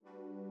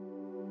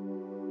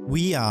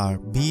We are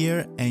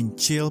Beer and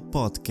Chill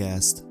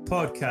Podcast.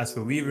 Podcast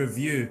where we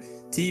review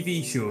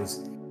TV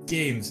shows,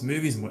 games,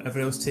 movies, and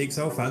whatever else takes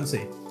our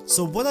fancy.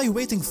 So what are you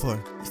waiting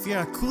for? If you're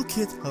a cool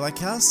kid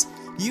like us,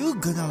 you're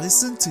gonna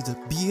listen to the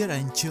Beer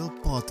and Chill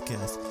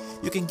Podcast.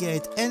 You can get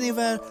it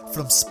anywhere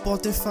from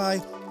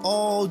Spotify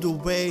all the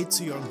way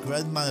to your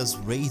grandmother's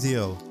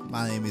radio.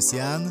 My name is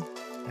Jan.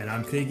 And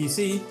I'm Craigie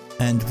C.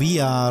 And we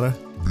are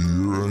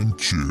Beer and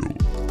Chill.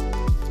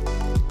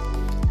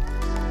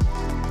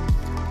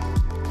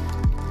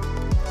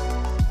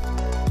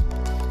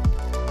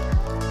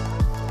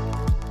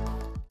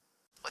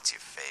 What's your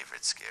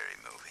favorite scary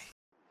movie?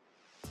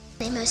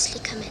 They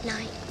mostly come at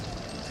night.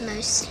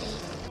 Mostly.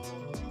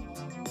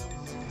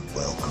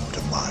 Welcome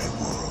to my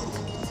world,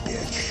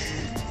 bitch.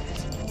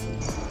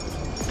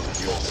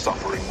 Your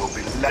suffering will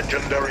be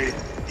legendary,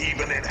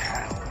 even in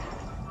hell.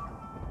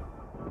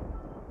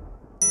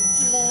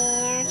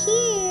 They're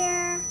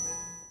here.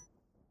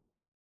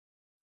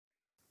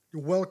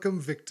 Welcome,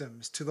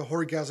 victims, to the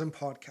Horgasm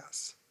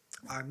Podcast.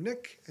 I'm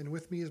Nick, and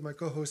with me is my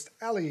co-host,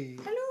 Ali.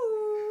 Hello.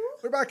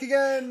 We're back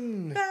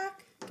again.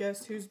 Back.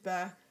 Guess who's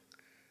back?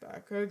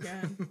 Back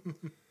again.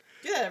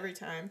 Do that every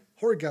time.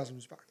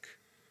 Horgasm's back.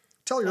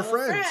 Tell your Tell a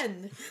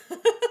friends.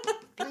 friend.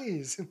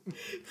 Please.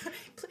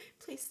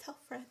 Please tell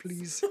friends.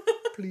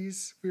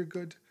 Please. We're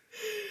good.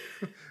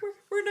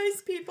 We're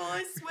nice people,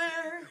 I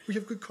swear. We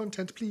have good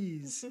content,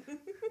 please.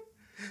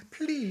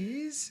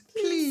 Please.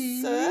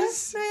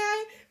 Sir,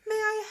 may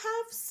I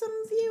have some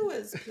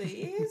viewers,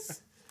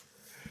 please?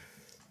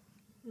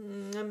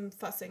 I'm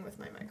fussing with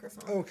my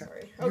microphone. Okay.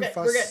 Sorry. You Okay,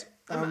 fuss.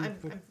 we're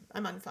good.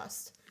 I'm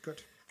unfussed.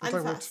 Good. I'm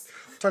We'll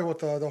talk about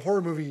the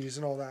horror movies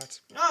and all that.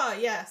 Oh,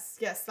 yes,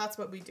 that's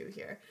what we do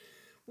here.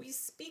 We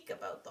speak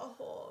about the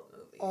horror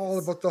movies. All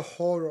about the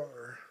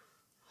horror.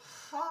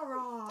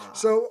 Horror.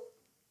 So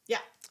Yeah,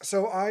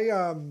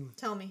 I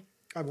tell me.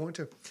 I'm going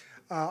to.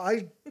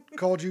 I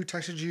called you,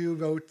 texted you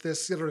about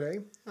this the other day.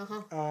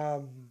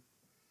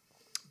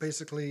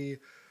 Basically,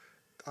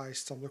 I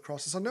stumbled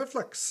across this on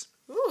Netflix.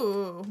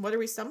 Ooh, what are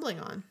we stumbling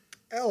on?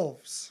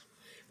 Elves.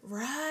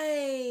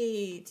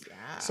 Right.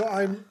 Yeah. So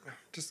I'm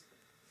just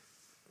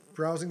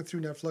browsing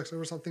through Netflix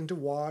over something to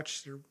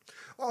watch.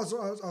 I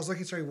was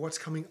looking, sorry, what's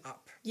coming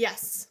up.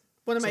 Yes.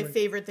 One of my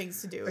favorite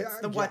things to do. It's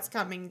the yeah. What's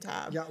Coming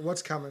tab. Yeah,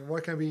 what's coming?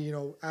 What can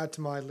I add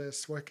to my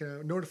list? What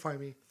can notify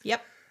me?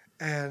 Yep.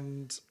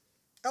 And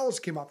Elves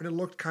came up, and it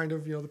looked kind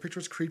of, the picture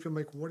was creepy. I'm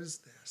like, what is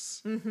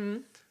this? Mm-hmm.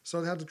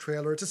 So they had the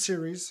trailer. It's a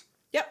series.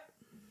 Yep.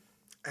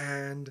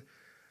 And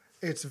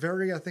it's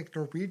very, I think,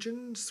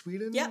 Norwegian,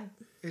 Sweden. Yep.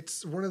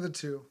 It's one of the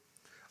two.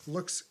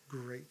 Looks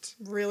great.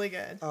 Really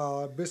good.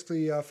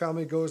 Basically, a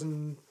family goes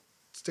and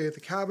stay at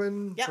the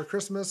cabin Yep. for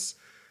Christmas.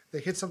 They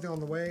hit something on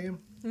the way,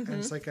 and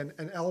it's like an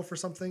elf or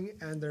something,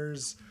 and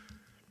it's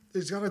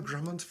got a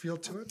gremlin feel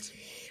to it.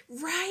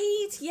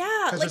 Right.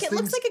 Yeah. Like there's it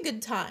looks things- like a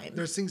good time.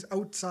 There's things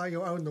outside,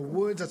 out in the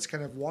woods that's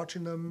kind of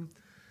watching them.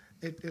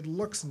 It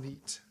looks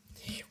neat.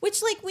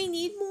 Which we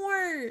need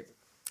more,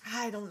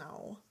 I don't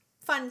know,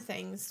 fun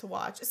things to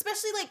watch,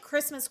 especially like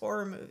Christmas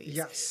horror movies.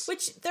 Yes.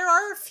 Which there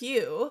are a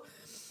few.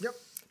 Yep.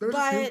 There's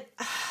a few.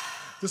 But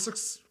This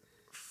looks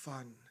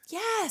fun.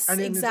 yes,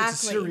 And exactly.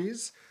 it's a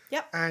series.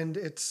 Yep. And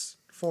it's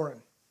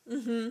foreign.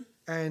 Mm-hmm.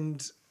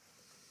 And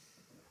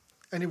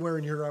anywhere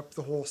in Europe,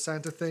 the whole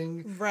Santa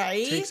thing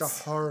Right. takes a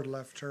hard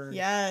left turn.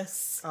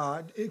 Yes.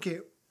 Okay,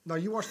 now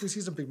you watched the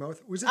season of Big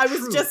Mouth. Was it I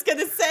true? was just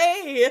gonna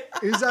say.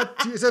 Is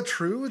that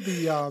true?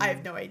 I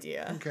have no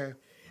idea. Okay.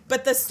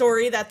 But the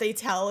story that they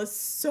tell is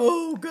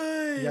so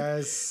good.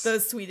 Yes. The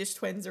Swedish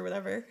twins or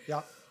whatever.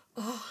 Yeah.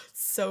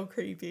 It's so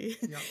creepy.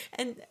 Yeah.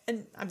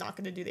 And I'm not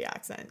going to do the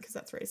accent because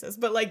that's racist.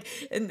 But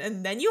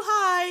and then you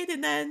hide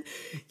and then,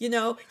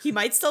 he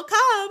might still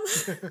come.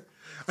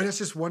 And it's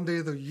just one day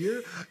of the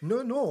year?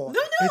 No. No.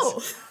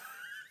 It's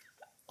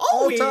all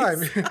Always. time.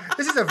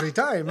 This is every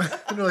time.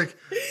 And you're like,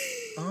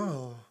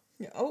 oh.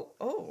 Oh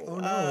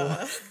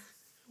no.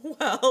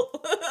 Well,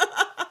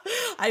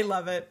 I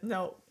love it.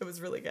 No, it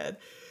was really good.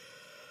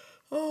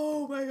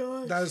 Oh my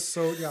gosh. That is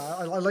so, yeah.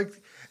 I like,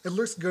 it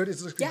looks good. It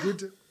looks Yeah.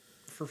 good.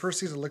 For first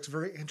season, it looks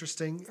very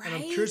interesting. And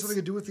I'm Right? curious what they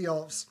could do with the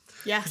elves.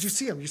 Yes. Because you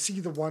see them. You see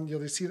the one,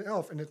 they see an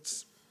elf, and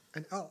it's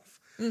an elf.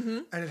 Mm-hmm.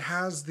 And it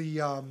has the,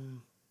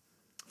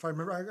 if I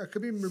remember, I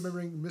could be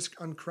remembering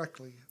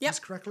incorrectly. Yep.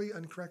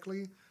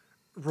 Incorrectly,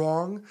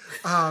 wrong.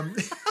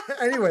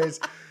 Anyways,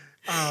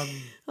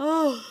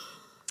 the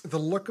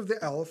look of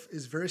the elf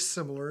is very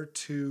similar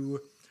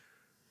to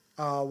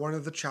one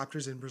of the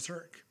chapters in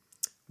Berserk.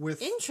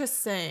 With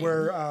Interesting.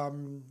 where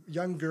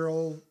young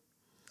girl,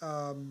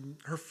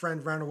 her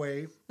friend ran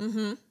away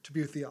to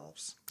be with the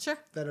elves Sure.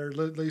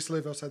 that they used to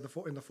live outside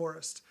in the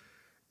forest.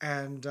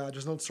 And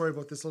there's an old story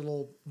about this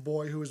little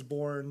boy who was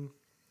born,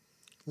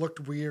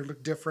 looked weird,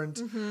 looked different,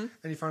 and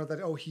he found out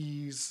that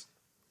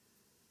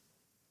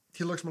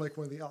he looks more like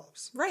one of the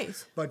elves.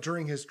 Right. But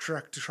during his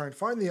trek to try and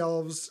find the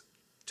elves,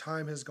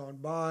 time has gone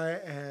by,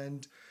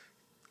 and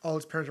all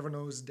his parents ever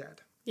know is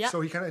dead. Yeah.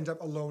 So he kind of ends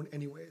up alone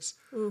anyways.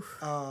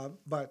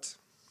 But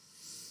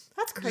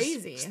That's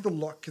crazy. just the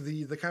look,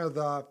 the kind of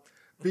the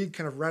big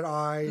kind of red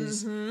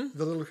eyes, the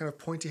little kind of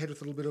pointy head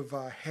with a little bit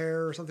of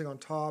hair or something on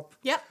top.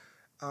 Yep.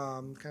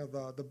 Kind of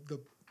the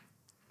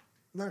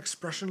not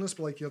expressionless,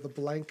 but like, you know, the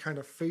blank kind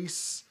of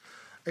face.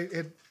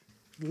 It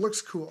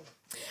looks cool.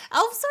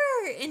 Elves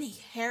are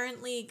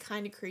inherently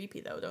kind of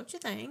creepy, though, don't you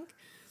think?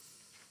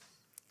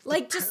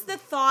 Like, just the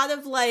thought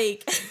of,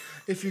 like...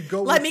 If you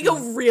go... Let me go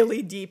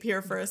really deep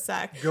here for a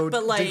sec. Go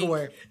but like, dig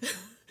away.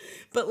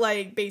 But,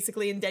 like,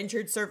 basically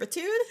indentured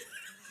servitude.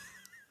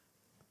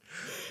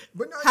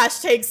 But not,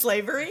 Hashtag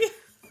slavery.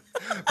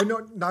 but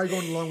no, now you're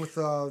going along with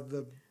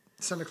the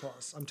Santa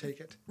Claus. I'm take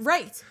it.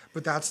 Right.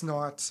 But that's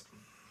not...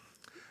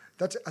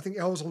 That's, I think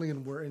elves only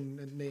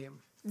in name.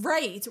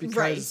 Right. Because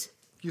right.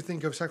 you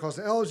think of Santa Claus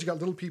and elves, you got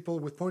little people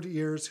with pointy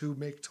ears who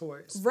make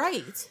toys.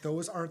 Right.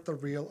 Those aren't the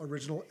real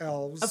original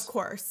elves. Of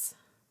course.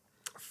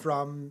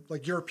 From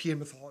like European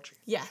mythology.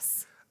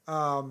 Yes.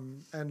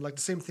 And like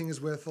the same thing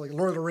is with like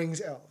Lord of the Rings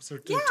elves. They're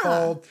Yeah.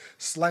 tall,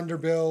 slender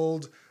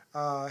build,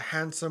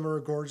 handsome or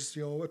gorgeous,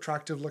 you know,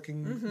 attractive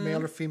looking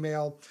male or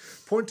female,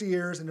 pointy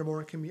ears, and they're more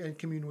in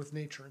commune with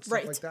nature and stuff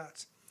Right. like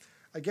that.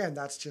 Again,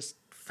 that's just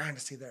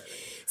fantasy there.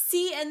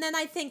 See, and then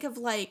I think of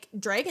like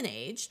Dragon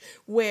Age,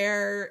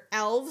 where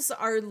elves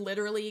are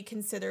literally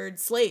considered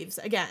slaves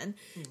again.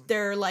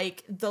 They're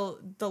like the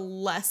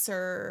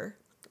lesser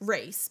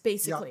race,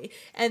 basically.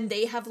 And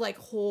they have like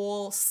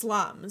whole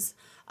slums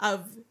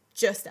of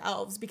just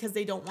elves because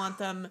they don't want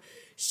them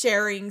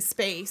sharing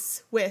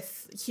space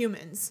with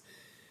humans.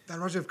 That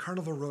reminds me of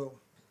Carnival Row.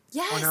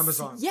 Yes. On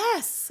Amazon.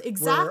 Yes,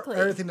 exactly.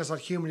 Where everything that's not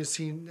human is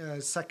seen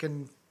as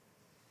second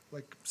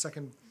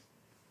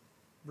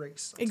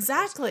race.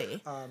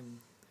 Exactly.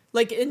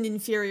 Like an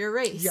inferior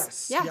race.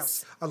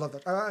 Yes. I love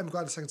that. I'm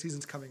glad the second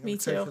season's coming. I'm Me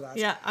excited too. for that.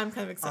 Yeah, I'm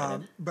kind of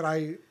excited. But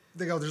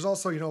they go, there's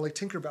also, you know, like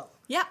Tinkerbell.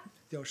 Yeah.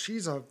 You know,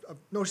 she's a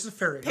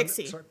fairy.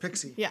 Pixie. Sorry,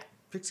 pixie. Yeah.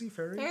 Pixie,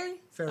 fairy?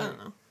 Fairy? I don't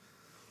know.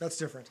 That's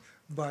different.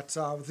 But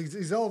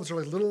these elves are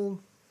like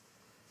little,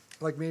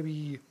 like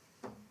maybe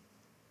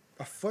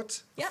a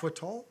foot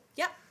tall.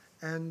 Yeah.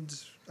 And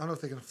I don't know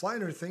if they can fly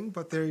or anything,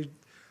 but it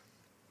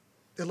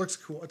looks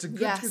cool. It's a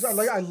good. Yes.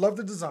 I love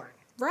the design.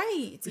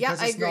 Right. Because Yeah,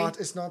 I agree.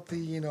 It's not the,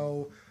 you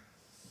know,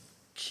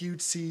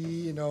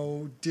 cutesy, you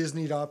know,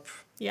 Disneyed up.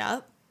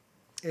 Yeah.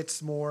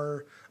 It's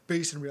more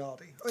based in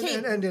reality Okay.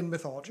 and in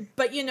mythology.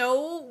 But you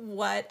know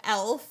what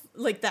elf,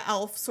 like the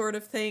elf sort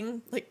of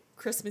thing, like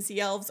Christmassy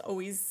elves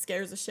always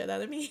scares the shit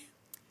out of me.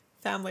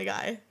 Family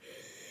Guy.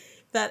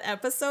 That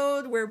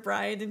episode where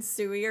Brian and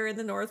Stewie are in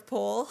the North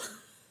Pole.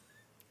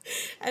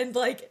 And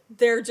like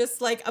they're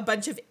just like a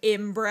bunch of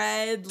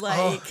inbred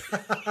like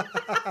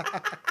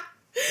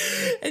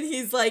and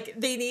he's like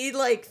they need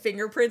like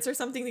fingerprints or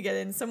something to get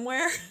in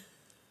somewhere.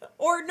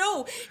 Or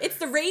no, it's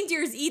the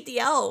reindeers eat the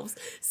elves.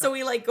 So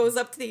he like goes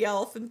up to the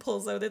elf and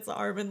pulls out its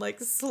arm and like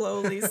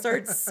slowly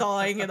starts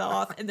sawing it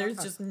off, and there's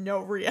just no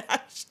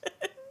reaction.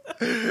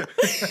 And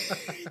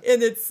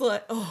it's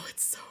like, oh,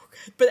 it's so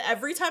good. But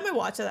every time I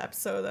watch that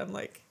episode, I'm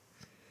like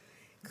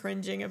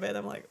cringing a bit.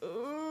 I'm like,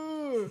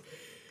 ooh.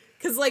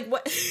 Because like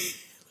what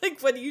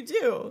what do you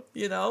do,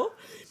 you know?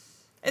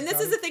 And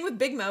this is the thing with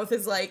Big Mouth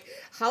is like,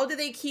 how do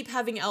they keep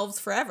having elves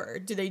forever?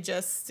 Do they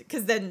just,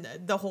 because then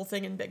the whole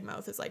thing in Big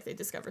Mouth is like they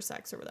discover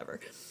sex or whatever.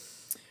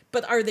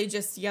 But are they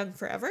just young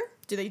forever?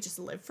 Do they just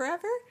live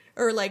forever?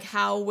 Or like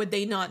how would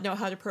they not know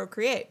how to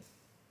procreate?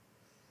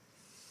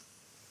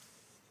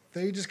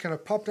 They just kind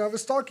of popped out of a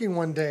stocking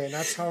one day, and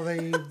that's how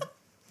they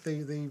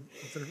The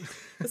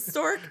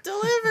stork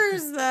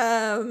delivers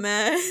them.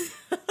 And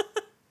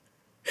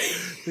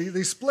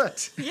they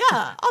split.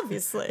 yeah,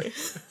 obviously.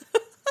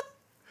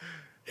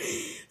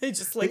 They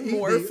just like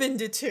morph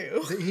into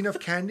two. They eat enough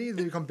candy,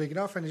 they become big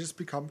enough, and they just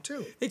become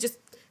two. They just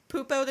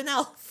poop out an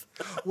elf.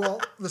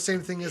 Well, the same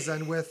thing is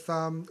then with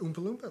Oompa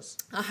Loompas.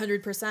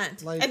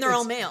 100%. Like, And they're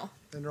all male.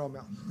 And they're all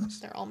male. Yes.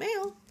 They're all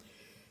male.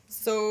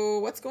 So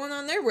what's going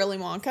on there, Willy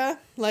Wonka?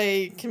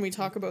 Like, can we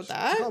talk about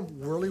that? Oh,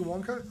 Whirly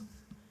Wonka?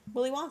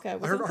 Willy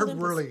Wonka. I heard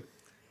Whirly.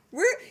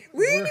 Willy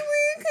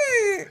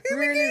Wonka.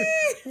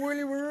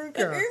 Whirly Wonka.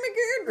 Oh my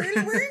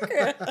God, Willy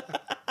Wonka.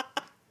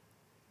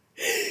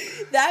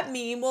 That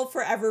meme will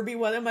forever be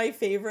one of my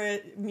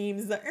favorite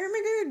memes. The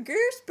oh my God,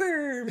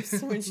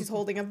 goosebumps when she's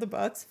holding up the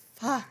books.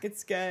 Fuck,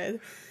 it's good.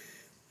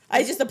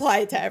 I just apply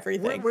it to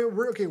everything.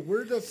 Where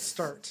did that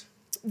start?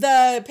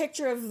 The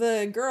picture of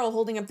the girl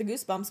holding up the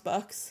Goosebumps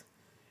books,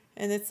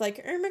 and it's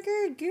like oh my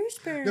God,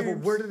 goosebumps. No, but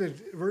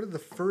where did the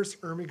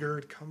first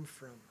Ermigerd come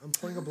from? I'm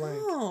pulling a blank.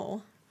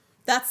 Oh,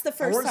 that's the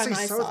first time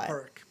I South saw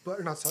Park, but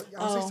or not South.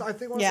 I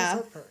think I want to say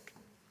South Park.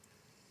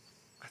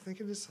 I think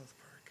it is South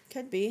Park.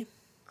 Could be.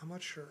 I'm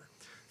not sure.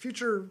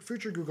 Future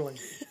Googling.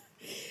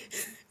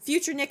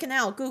 Future Nick and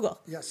Al,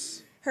 Google.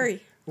 Yes.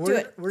 Hurry. Where do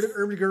it. Did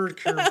Ermigerd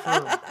come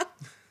from?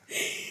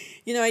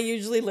 You know, I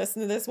usually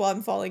listen to this while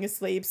I'm falling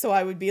asleep, so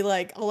I would be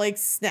like, I'll like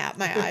snap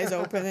my eyes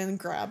open and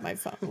grab my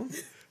phone.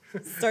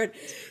 Start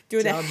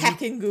doing a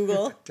heckin'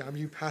 Google. Damn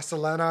you,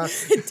 Pastelana.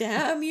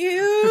 Damn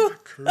you.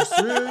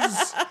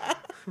 Curses.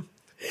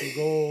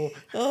 Google.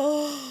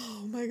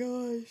 Oh my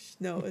gosh.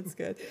 No, it's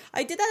good.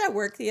 I did that at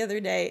work the other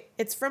day.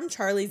 It's from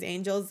Charlie's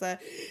Angels. Damn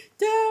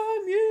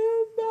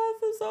you,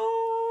 Balthazar.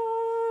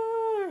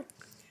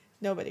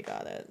 Nobody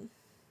got it.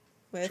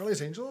 With,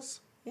 Charlie's Angels?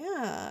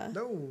 yeah.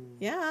 No.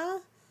 Yeah.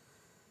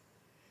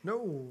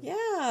 No.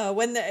 Yeah.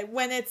 When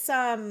it's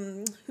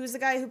who's the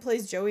guy who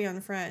plays Joey on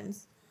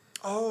Friends?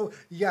 Oh,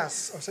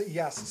 yes.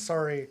 Yes.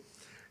 Sorry.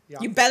 Yeah.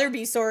 You better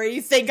be sorry.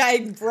 You think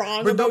I'm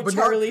wrong about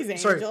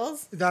Charlie's sorry,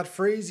 Angels? that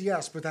phrase,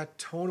 yes, but that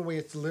tone, the way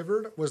it's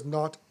delivered, was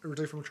not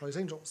originally from Charlie's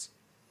Angels.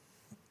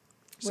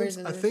 Where's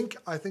it? I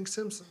think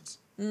Simpsons.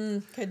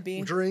 Could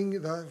be.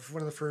 During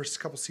one of the first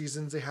couple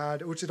seasons they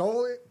had, which it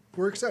all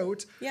works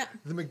out. Yeah.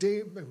 The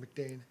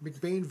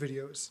McBain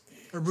videos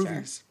or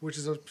movies, which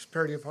is a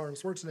parody of Arnold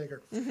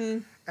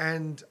Schwarzenegger,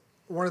 and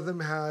one of them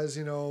has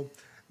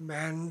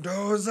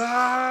Mendoza.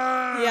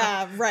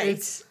 Yeah.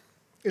 Right.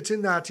 It's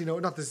in that,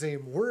 not the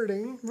same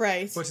wording.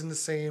 Right. But it's in the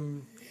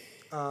same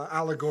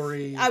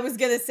allegory. I was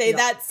going to say Yeah.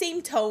 that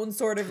same tone,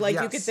 sort of like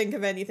you Yes. could think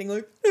of anything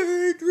like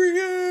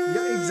Adrian.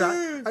 Yeah,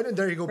 exactly. And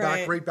there you go,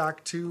 Right. right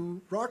back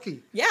to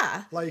Rocky.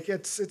 Yeah. Like,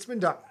 it's been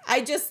done.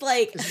 I just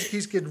like,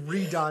 He's getting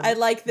redone. I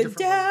like the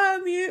differently.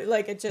 damn you.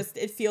 Like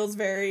it feels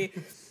very,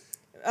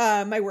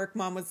 my work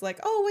mom was like,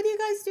 oh, what are you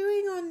guys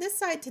doing on this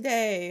side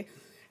today?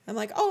 I'm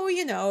like,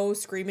 oh,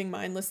 screaming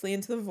mindlessly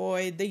into the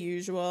void, the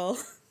usual.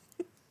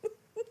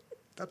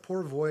 That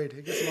poor Void.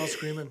 He gets them all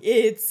screaming.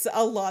 It's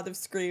a lot of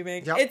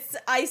screaming. Yep.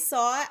 I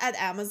saw at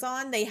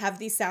Amazon, they have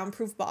these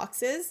soundproof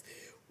boxes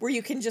where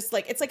you can just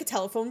it's like a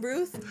telephone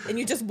booth and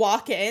you just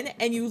walk in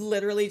and you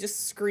literally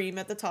just scream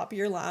at the top of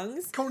your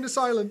lungs. Cone to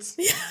silence.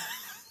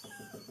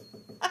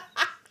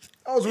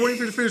 I was waiting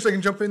for you to finish so I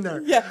can jump in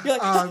there. Yeah. You're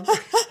like,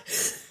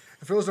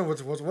 If you know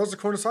what's the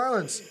cone of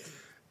silence,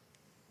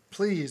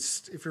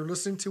 please, if you're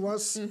listening to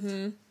us,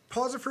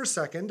 pause it for a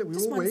second. We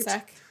Just will one wait.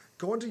 sec.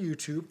 Go onto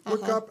YouTube,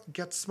 look up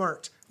Get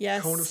Smart.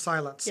 Yes. Cone of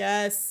silence.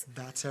 Yes.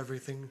 That's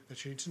everything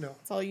that you need to know.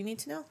 That's all you need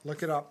to know.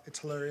 Look it up. It's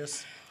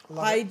hilarious.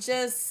 Love I it.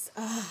 just,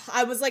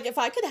 I was like, if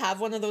I could have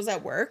one of those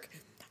at work,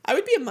 I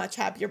would be a much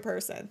happier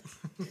person.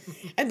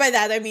 And by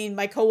that, I mean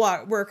my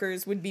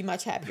co-workers would be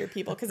much happier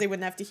people because they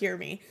wouldn't have to hear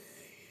me.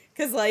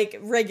 Because,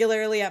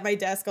 regularly at my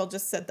desk, I'll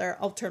just sit there.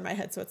 I'll turn my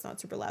head so it's not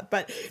super loud.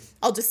 But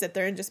I'll just sit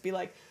there and just be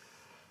like,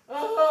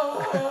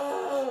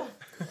 oh.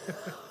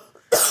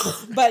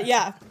 But,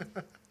 yeah.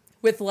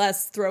 With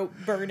less throat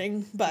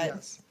burning. But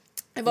Yes.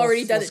 I've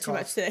already done less it too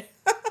much cough. today.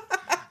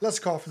 Less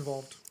cough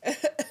involved.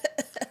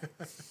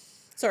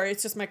 Sorry,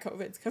 it's just my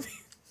COVID's coming.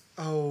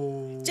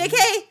 Oh. JK!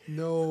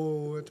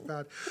 No, it's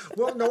bad.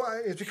 Well, no,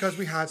 it's because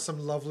we had some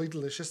lovely,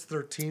 delicious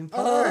 13 pies.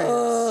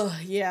 Oh,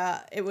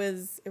 yeah. It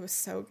was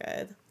so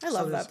good. I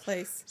love there's- that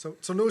place. So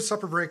no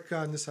supper break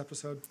on this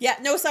episode. Yeah,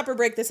 no supper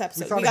break this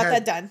episode. thought We got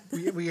ahead. that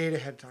done. We ate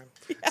ahead of time.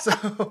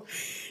 So,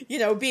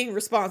 Being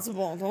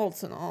responsible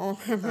adults and all.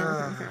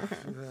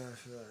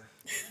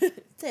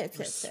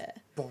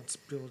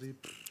 responsibility.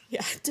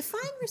 Yeah,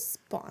 define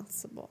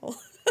responsible.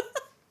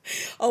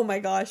 Oh my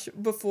gosh,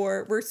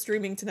 before we're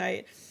streaming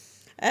tonight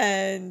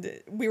and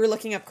we were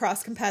looking up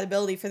cross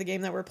compatibility for the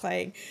game that we're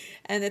playing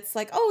and it's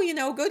like,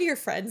 oh, go to your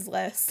friends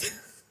list.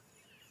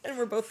 And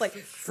we're both like,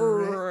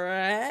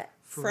 Freya.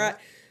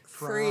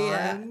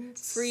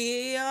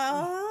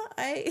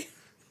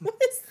 What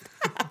is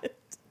that?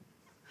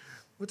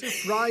 What's a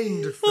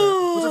friend?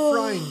 What's a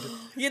friend?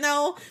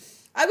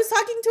 I was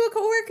talking to a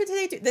coworker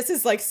today too. This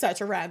is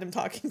such a random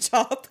talking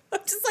job. I'm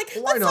just like,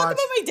 Why let's talk not?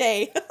 about my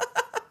day.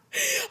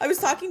 I was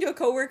talking to a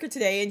coworker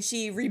today and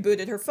she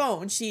rebooted her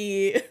phone.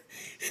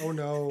 Oh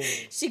no.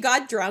 She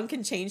got drunk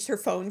and changed her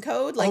phone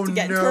code Oh to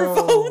get into no. her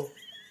phone.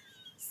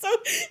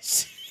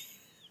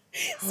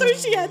 So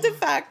she had to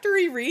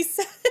factory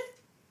reset.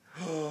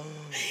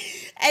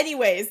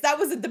 Anyways, that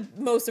wasn't the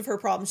most of her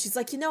problem. She's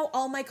like,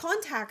 all my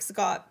contacts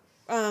got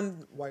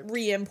Wiped.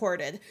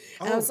 re-imported.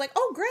 And I was like,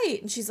 oh,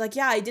 great. And she's like,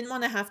 yeah, I didn't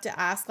want to have to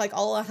ask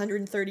all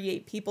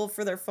 138 people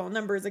for their phone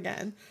numbers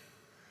again.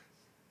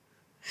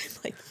 I'm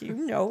like,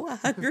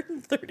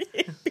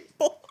 138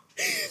 people.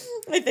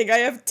 I think I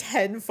have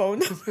 10 phone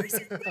numbers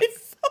in my phone.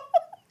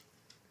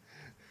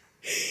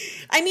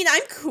 I mean,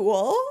 I'm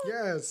cool.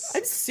 Yes.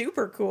 I'm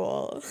super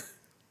cool.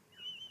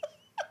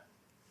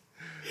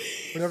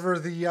 Whenever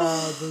the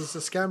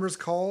scammers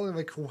call, I'm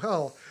like,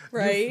 well,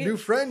 Right? new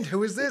friend,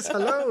 who is this?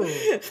 Hello.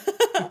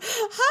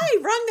 Hi,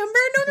 wrong number.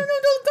 No,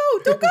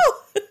 don't go.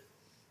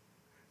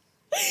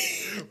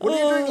 What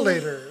are you doing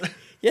later?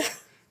 Yeah.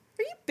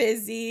 Are you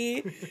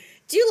busy?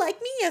 Do you like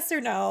me? Yes or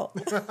no?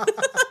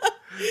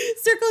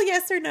 Circle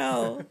yes or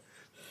no.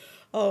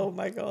 Oh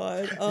my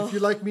god. Oh. If you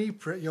like me,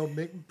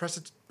 press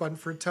a button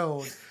for a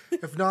tone.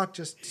 If not,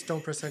 just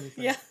don't press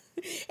anything. Yeah.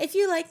 If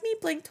you like me,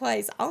 blink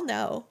twice. I'll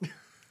know.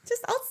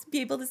 I'll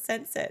be able to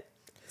sense it.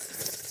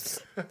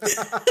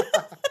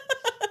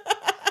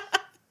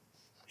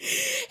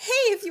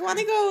 Hey, if you want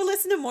to go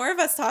listen to more of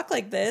us talk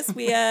like this,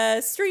 we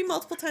stream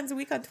multiple times a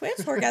week on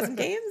Twitch, Orgasm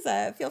Games.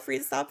 Feel free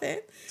to stop in.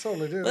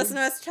 Totally do. Listen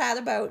to us chat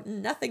about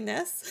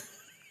nothingness.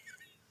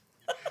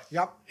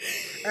 Yep.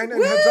 And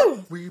heads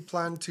up, we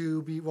plan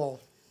to be,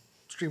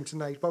 stream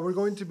tonight, but we're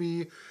going to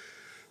be,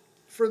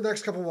 for the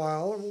next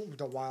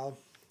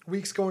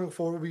weeks going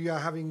forward, we'll be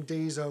having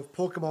days of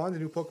Pokemon. The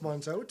new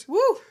Pokemon's out. Woo!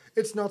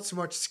 It's not so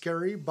much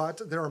scary,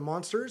 but there are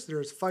monsters,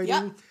 there's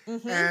fighting,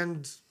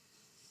 and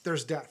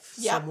there's death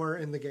somewhere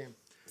in the game.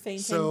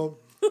 Fainting. So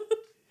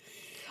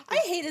I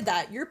hated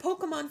that. Your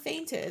Pokemon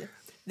fainted.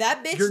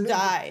 That bitch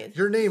died.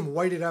 Your name,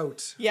 Whited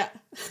Out. Yeah.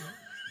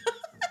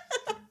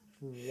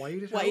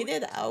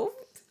 Whited out?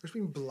 There's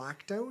being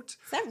blacked out?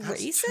 Is that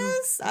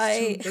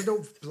racist?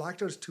 No,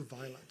 blacked out is too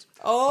violent.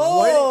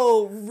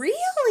 Oh,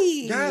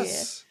 really?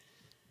 Yes.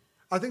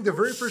 I think the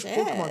very first shit.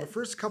 Pokemon, the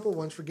first couple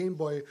ones for Game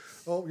Boy,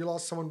 you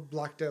lost someone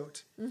blacked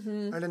out.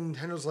 And then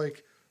Nintendo's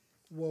like,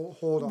 whoa,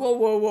 hold on.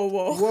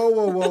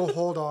 Whoa.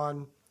 Hold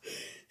on.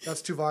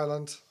 That's too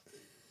violent.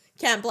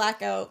 Can't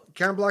black out.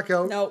 Can't black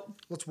out. Nope.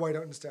 Let's white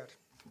out instead.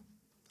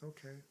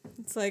 Okay.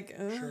 It's like,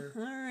 Sure.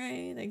 all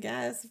right, I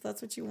guess, if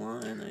that's what you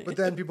want. But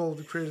then people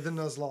created the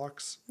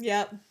Nuzlocke,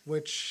 Yep.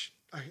 which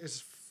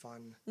is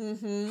fun.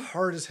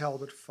 Hard as hell,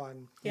 but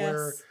fun. Yes.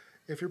 Where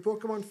if your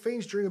Pokemon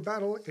faints during a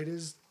battle, it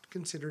is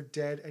considered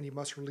dead and you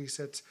must release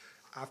it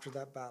after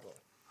that battle.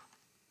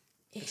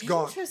 It's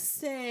gone.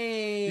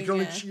 Interesting. You can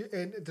only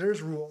and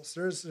there's rules.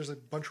 There's a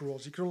bunch of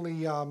rules. You can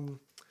only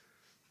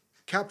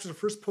capture the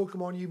first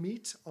Pokemon you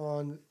meet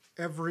on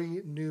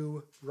every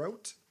new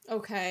route.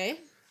 Okay.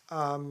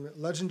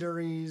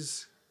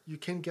 Legendaries, you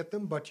can get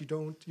them, but you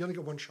only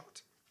get one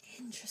shot.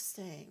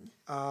 Interesting.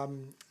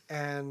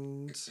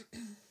 And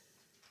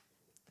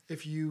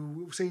if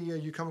you say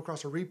you come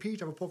across a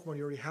repeat of a Pokemon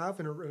you already have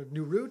in a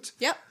new route,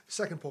 Yep.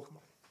 second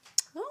Pokemon.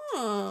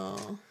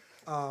 Oh.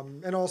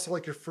 And also,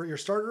 like for your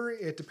starter,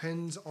 it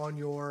depends on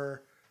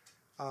your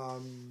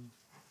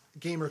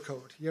gamer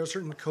code. You have a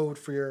certain code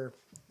for your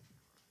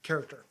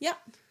character. Yep.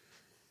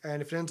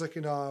 And if it ends like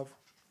in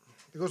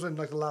it goes in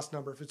like the last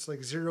number. If it's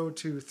like 0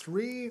 to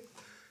 3,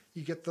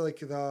 you get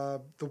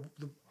the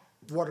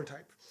water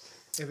type.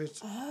 If it's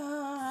 4,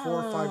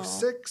 5,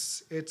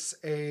 6, it's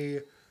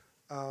a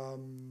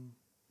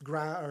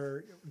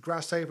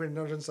grass type, and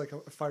another one's like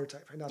a fire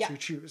type, and that's what you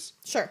choose.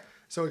 Sure.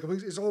 So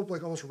it's all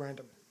like almost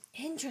random.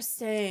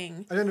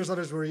 Interesting. And then there's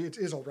others where it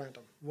is all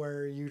random,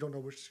 where you don't know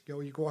which.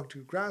 You go on to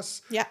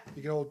grass. Yeah.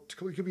 You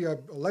can it could be a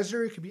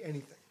legendary, it could be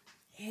anything.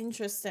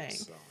 Interesting.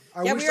 So,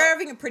 we were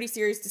having a pretty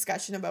serious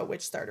discussion about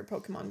which starter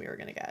Pokemon we were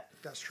going to get.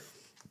 That's true.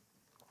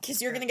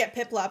 Because you're going to get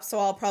Piplup, so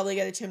I'll probably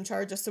get a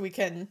Chimchar just so we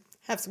can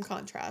have some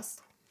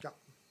contrast. Yeah.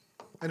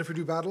 And if we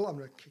do battle, I'm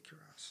going to kick your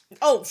ass.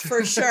 Oh,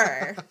 for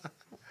sure.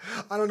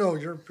 I don't know.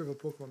 You're a bit of a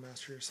Pokemon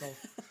master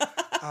yourself.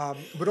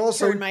 But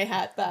also... Turn my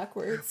hat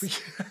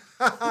backwards.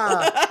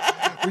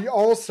 We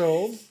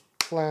also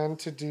plan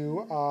to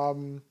do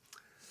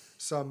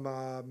some...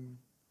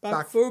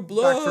 Back for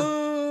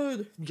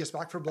Blood. Yes,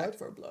 Back for Blood. Back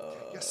for Blood.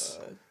 Yes.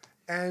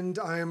 And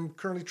I am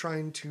currently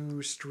trying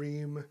to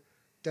stream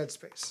Dead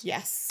Space.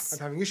 Yes. I'm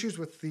having issues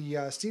with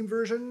the Steam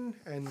version,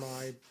 and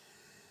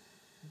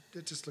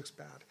it just looks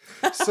bad.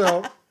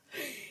 So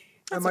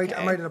I might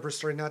end up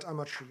restoring that. I'm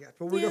not sure yet,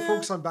 but we're gonna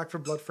focus on Back for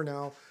Blood for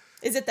now.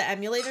 Is it the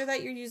emulator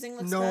that you're using?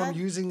 Looks No, bad? I'm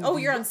using. Oh,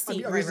 you're on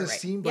Steam. I'm right, using right.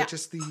 Steam, but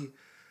just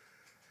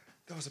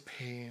that was a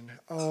pain.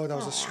 Oh, that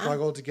was a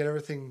struggle to get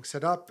everything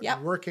set up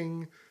and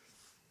working,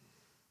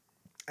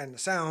 and the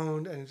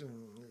sound and.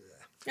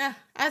 Yeah,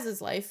 as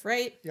is life,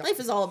 right? Yep. Life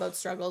is all about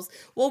struggles.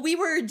 Well, we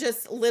were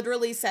just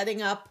literally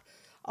setting up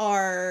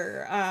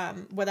our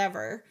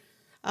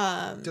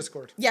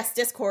Discord. Yes,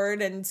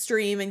 Discord and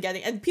stream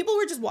and people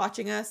were just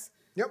watching us.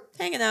 Yep.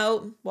 Hanging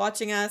out,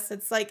 watching us.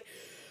 It's like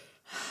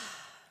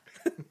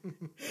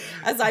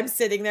as I'm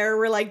sitting there,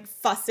 we're like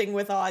fussing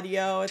with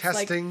audio. It's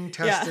testing.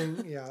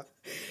 Yeah.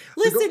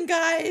 Listen,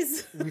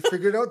 guys. We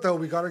figured out though.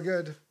 We got her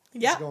good.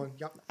 Yeah. Going.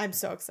 Yep. I'm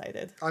so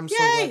excited. I'm so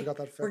glad we got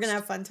that fixed. We're gonna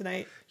have fun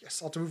tonight.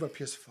 Yes, I'll have to move my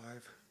PS5.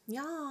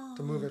 Yeah.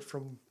 To move it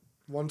from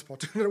one spot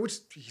to another, which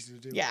is easy to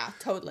do. Yeah,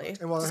 totally.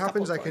 And while Just that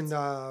happens, I couple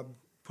can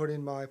put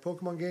in my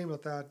Pokemon game,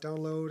 let that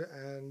download,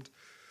 and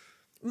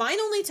mine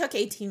only took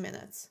 18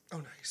 minutes.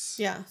 oh, nice.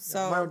 Yeah,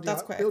 so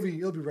that's quick. It'll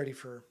be ready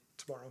for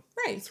tomorrow.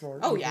 Right.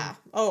 Tomorrow Oh evening. yeah.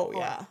 Oh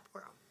yeah.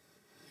 Wow.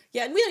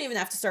 Yeah, and we don't even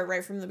have to start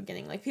right from the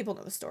beginning. Like people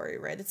know the story,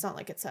 right? It's not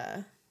like it's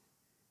a.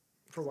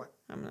 For what?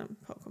 I'm gonna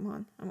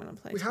Pokemon. I'm gonna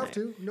play. We tonight. have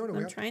to. No, What we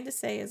I'm have trying to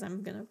say is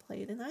I'm gonna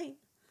play tonight.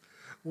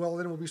 Well,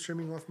 then we'll be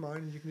streaming off mine,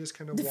 and you can just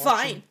kind of watch.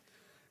 Fine.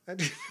 And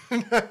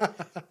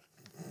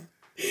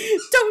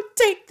Don't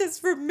take this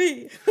from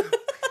me.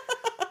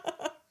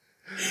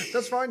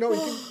 that's fine. No,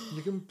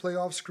 you can play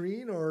off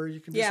screen, or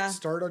you can just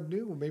start a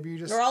new. Maybe you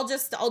just. Or I'll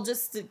just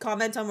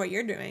comment on what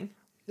you're doing.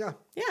 Yeah.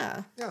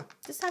 Yeah. Yeah.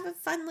 Just have a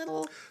fun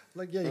little.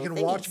 Like, yeah, you little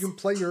can watch, thingies. you can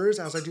play yours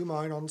as I do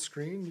mine on the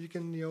screen. You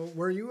can,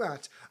 where are you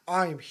at?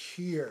 I'm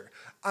here.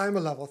 I'm a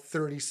level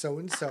 30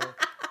 so-and-so.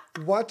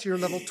 What? You're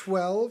level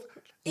 12?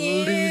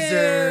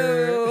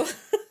 Loser.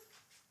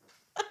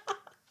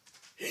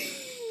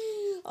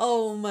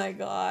 Oh my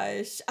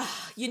gosh.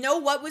 You know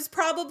what was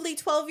probably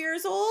 12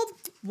 years old?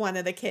 One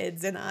of the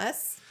kids in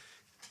us.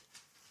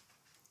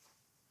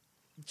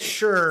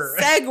 Sure.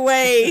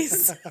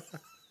 Segways.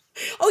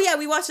 Oh yeah,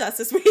 we watched that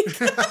this week.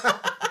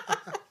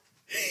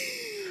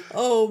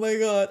 Oh my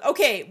god.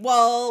 Okay,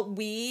 well,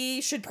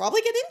 we should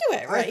probably get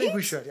into it, right? I think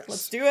we should, yes.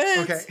 Let's do it.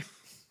 Okay.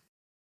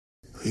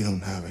 We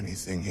don't have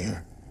anything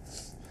here.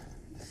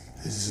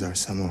 This is our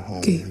summer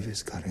home. We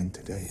just got in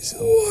today, so.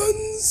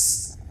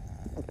 Once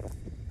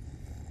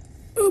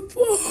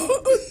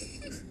upon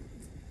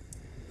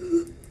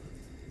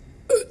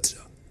a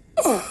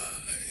time,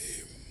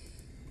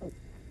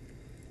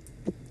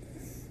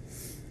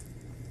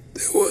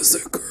 there was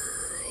a girl,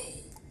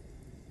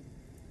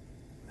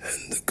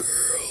 and the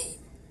girl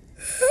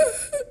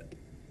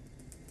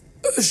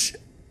had a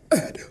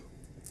shadow.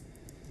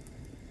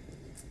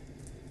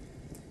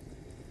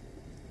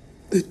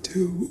 The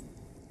two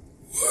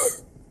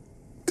were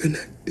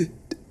connected,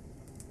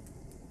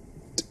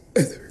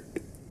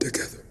 tethered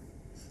together.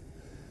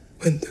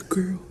 When the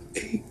girl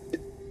ate,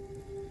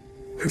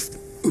 her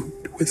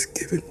food was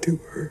given to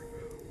her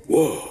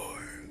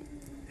warm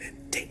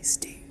and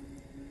tasty.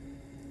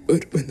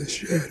 But when the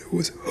shadow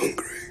was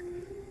hungry,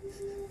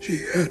 she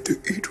had to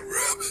eat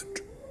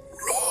rabbit,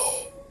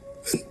 raw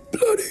and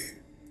bloody.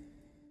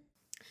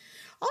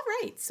 All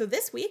right, so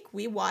this week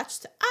we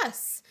watched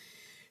Us.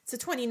 It's a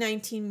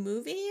 2019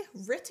 movie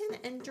written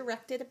and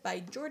directed by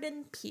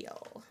Jordan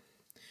Peele.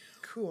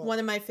 Cool. One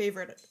of my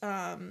favorite,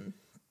 I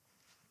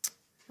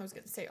was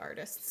going to say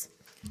artists.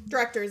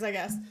 Directors, I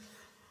guess.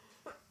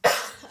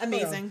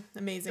 Amazing,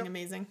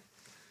 amazing.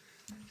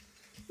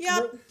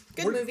 Yep,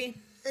 good what- movie.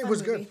 It Fun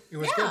was movie. good. It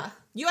was yeah. good.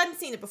 You hadn't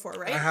seen it before,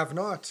 right? I have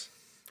not.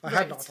 I Right.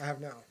 had not. I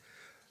have now.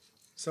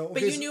 So,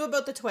 But you knew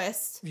about the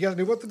twist. You guys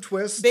knew about the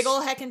twist. Big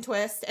ol' heckin'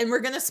 twist. And we're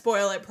going to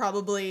spoil it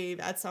probably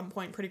at some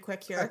point pretty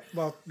quick here.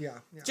 Well, yeah.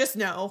 Just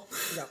know.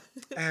 Yeah.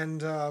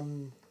 And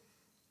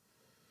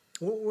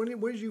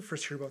when did you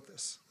first hear about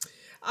this?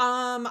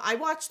 I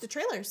watched the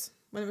trailers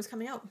when it was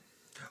coming out.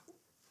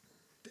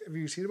 Have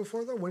you seen it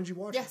before, though? When did you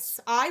watch it? Yes,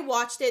 I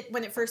watched it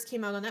when it first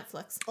came out on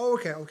Netflix. Oh,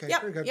 okay. Okay.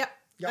 Yep, Very good. yep.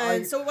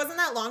 Yeah, So it wasn't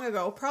that long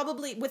ago,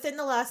 probably within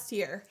the last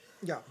year.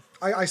 Yeah.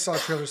 I saw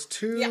trailers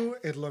too. Yeah.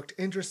 It looked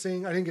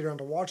interesting. I didn't get around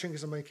to watching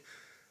because I'm like,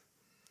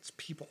 it's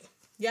people.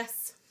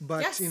 Yes.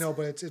 But, yes.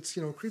 but it's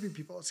creepy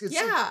people. It's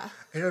Yeah.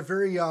 It had a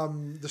very,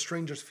 The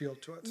Strangers feel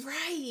to it.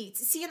 Right.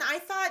 See, and I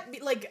thought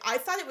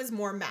it was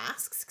more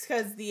masks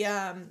because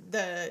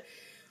the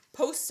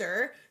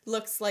poster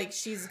looks like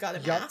she's got a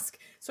mask.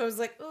 So I was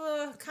like,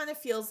 ugh, kind of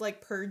feels like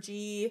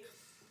purgy.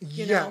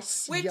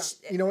 Yes. Which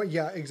yeah. You know what?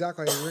 Yeah,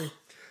 exactly. I agree.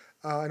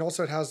 And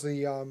also it has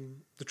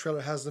the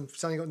trailer has them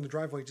standing out in the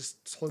driveway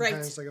just holding right.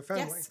 hands like a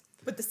family. Yes.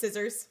 With the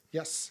scissors.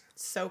 Yes.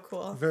 So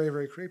cool. Very,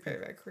 very creepy. Very,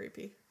 very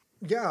creepy.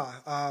 Yeah.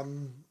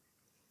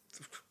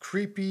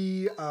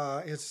 Creepy.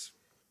 It's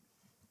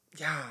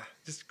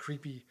just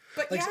creepy.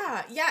 But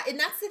yeah, and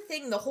that's the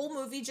thing. The whole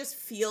movie just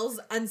feels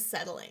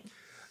unsettling.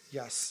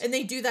 Yes. And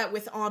they do that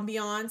with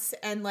ambiance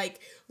and like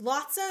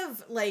lots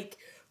of like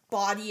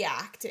body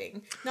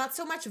acting, not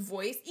so much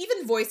voice.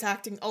 Even voice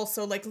acting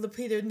also, like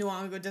Lupita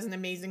Nyong'o does an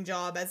amazing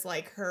job as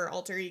like her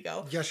alter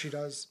ego. Yes, she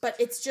does. But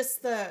it's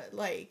just the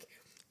like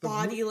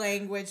body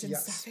language and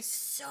yes. stuff is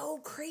so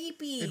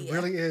creepy. It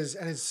really is,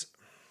 and it's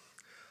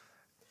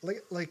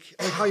like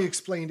how you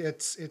explained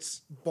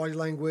it's body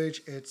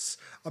language, it's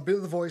a bit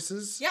of the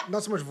voices. Yeah.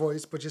 Not so much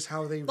voice, but just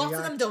how they Lots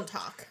react. of them don't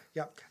talk.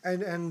 Yeah,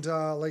 and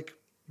like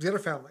the other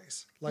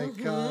families, like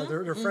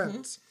their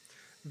friends,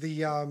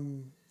 the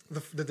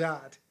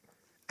dad.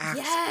 Acts.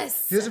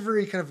 Yes. He has a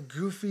very kind of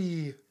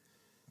goofy,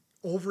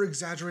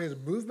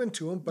 over-exaggerated movement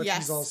to him, but Yes.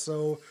 he's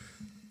also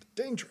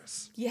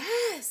dangerous.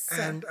 Yes.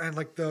 And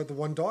like the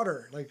one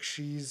daughter, like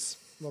she's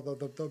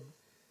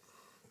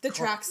the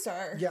track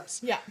star. Yes.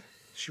 Yeah.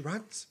 She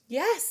runs.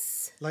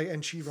 Yes. Like,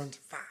 and she runs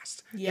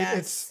fast.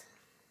 Yes.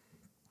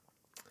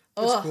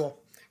 It's cool.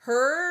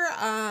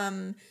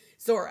 Her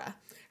Zora,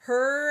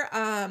 her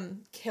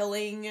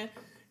killing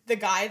the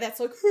guy that's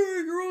like,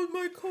 hey, you're on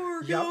my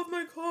car, get off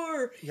my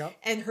car. Yep.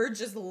 And her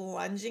just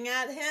lunging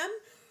at him.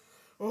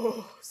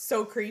 Oh,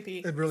 so creepy.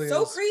 It really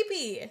so is.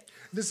 creepy.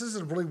 This is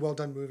a really well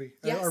done movie.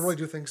 Yes. I really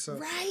do think so.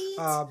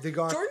 Right. They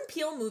got Jordan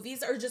Peele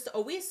movies are just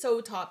always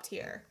so top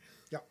tier.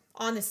 Yep.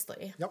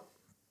 Honestly. Yep.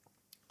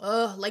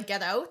 Like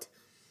Get Out.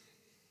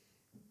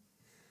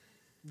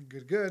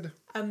 Good.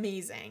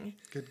 Amazing.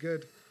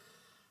 Good.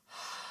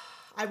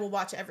 I will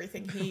watch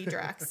everything he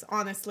directs.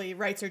 Honestly,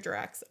 writes or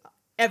directs.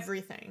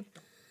 Everything.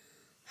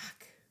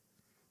 Fuck.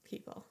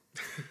 People.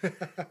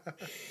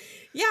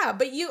 Yeah,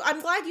 but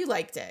I'm glad you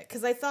liked it.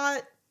 Because I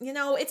thought,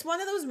 it's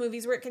one of those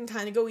movies where it can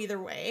kind of go either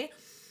way.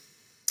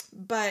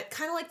 But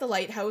kind of like The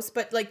Lighthouse,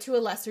 but like to a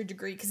lesser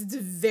degree. Because it's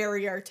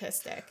very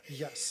artistic.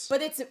 Yes.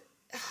 But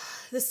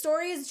the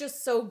story is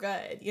just so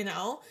good,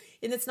 And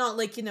it's not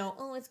like,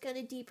 it's got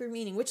a deeper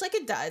meaning. Which like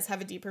it does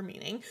have a deeper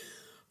meaning.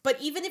 But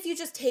even if you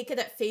just take it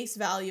at face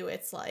value,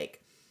 it's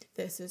like,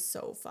 this is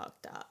so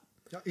fucked up.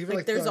 Yeah, even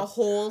like there's a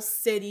whole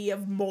city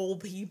of mole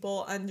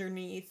people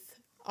underneath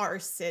our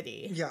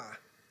city. Yeah.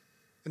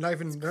 And not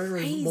even more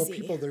crazy.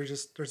 people, they're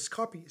just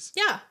copies.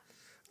 Yeah.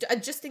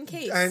 Just in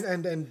case.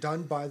 And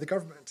done by the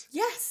government.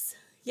 Yes.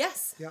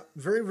 Yes. Yeah,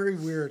 very, very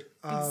weird.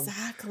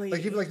 Exactly.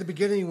 Like even like the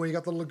beginning when you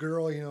got the little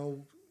girl, you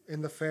know,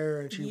 in the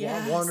fair and she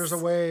Yes. wanders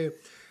away,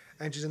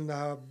 and she's in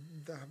the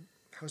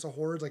House of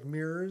Horrors, like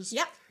mirrors.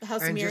 Yep, the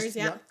House of And Mirrors,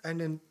 yeah.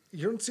 And then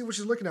you don't see what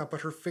she's looking at,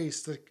 but her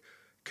face, the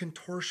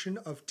contortion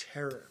of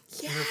terror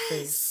in her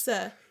face.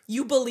 Yes.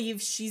 You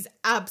believe she's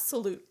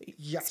absolutely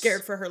Yes.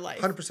 scared for her life.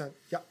 100%.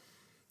 Yeah.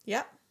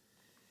 Yep.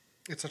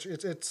 It's such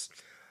it's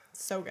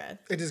So good.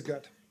 it is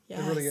good. It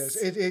really is.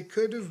 Yes. It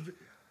could have.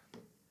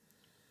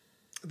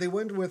 They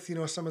went with, you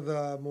know, some of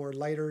the more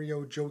lighter, you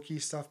know,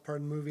 jokey stuff part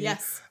of the movie.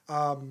 Yes.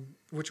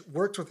 Which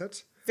worked with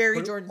it. Very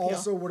but it Jordan Peele.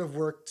 also would have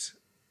worked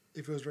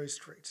if it was very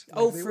straight. Like,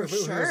 Oh, if for it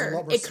was a sure.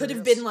 lot more It could have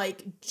serious. been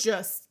like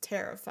just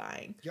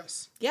terrifying.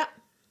 Yes. Yep.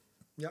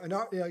 Yeah, and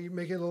now, yeah, you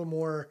make it a little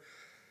more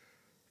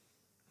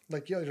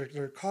like, yeah,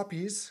 they're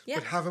copies, Yeah.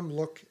 but have them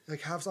look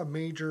like have a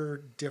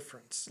major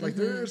difference. Like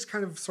Mm-hmm. there's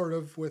kind of sort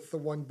of with the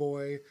one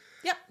boy,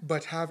 Yep.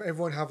 but have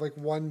everyone have like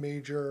one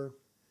major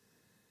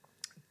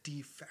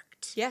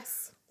defect.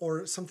 Yes.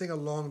 Or something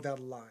along that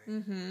line.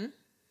 Mm-hmm.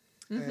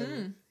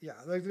 And yeah,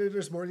 like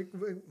there's more.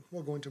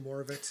 We'll go into more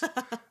of it.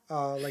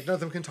 Like none of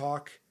them can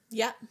talk.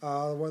 Yep.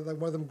 One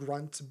of them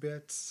grunts a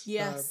bit.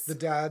 Yes. The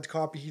dad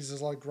copy, he's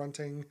just like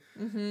grunting,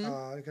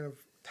 kind of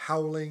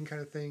howling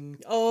kind of thing.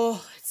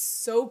 Oh, it's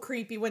so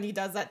creepy when he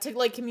does that to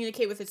like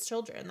communicate with his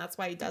children. That's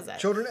why he does it.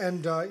 Children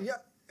and yeah,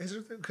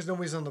 because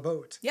nobody's on the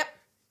boat. Yep.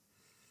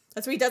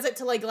 That's why he does it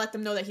to like let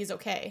them know that he's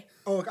okay.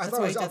 Oh, That's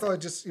why he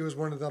does it was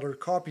one of the other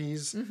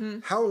copies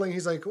howling.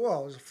 He's like,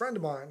 well, it's a friend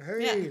of mine.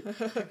 Hey,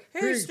 Yeah.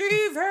 Hey,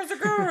 Steve, how's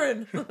it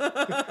going?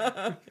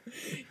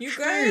 You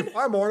good? Steve,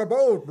 I'm on a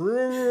boat,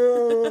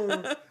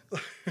 bro.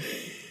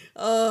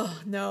 Oh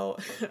no,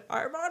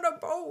 I'm on a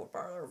boat,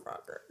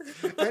 motherfucker.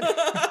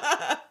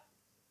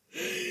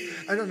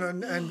 I don't know,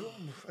 and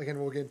again,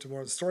 we'll get into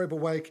more of the story,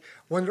 but like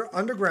when they're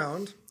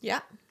underground,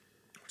 Yeah.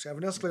 which have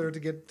an escalator to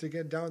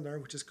get down there,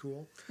 which is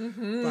cool.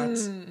 But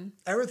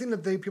everything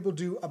that people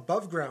do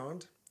above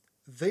ground,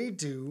 they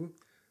do,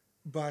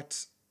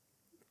 but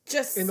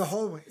Just in the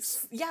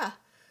hallways. Yeah.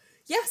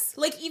 Yes,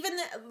 like even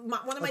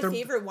one of my they're-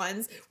 favorite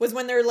ones was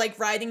when they're like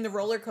riding the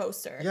roller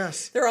coaster.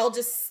 Yes. They're all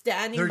just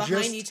standing They're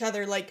behind just each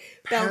other, like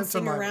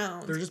bouncing Pantomiming.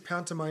 around. They're just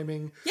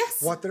pantomiming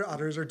Yes. what their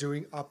others are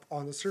doing up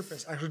on the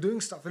surface, actually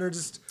doing stuff, and they're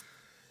just,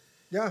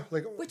 yeah,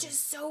 like Which is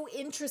so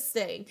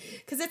interesting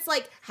because it's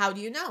like, how do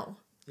you know?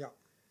 yeah,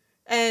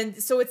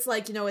 And so it's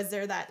like, you know, is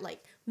there that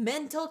like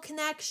mental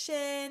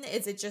connection?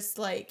 Is it just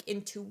like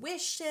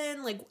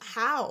intuition? Like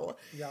how?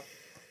 yeah.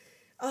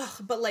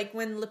 But like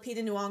when Lupita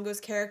Nyong'o's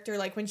character,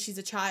 like when she's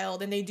a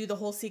child and they do the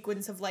whole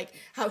sequence of like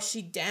how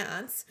she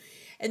dance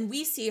and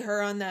we see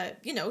her on the,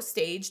 you know,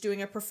 stage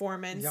doing a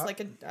performance, Yep. like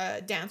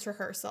a dance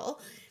rehearsal.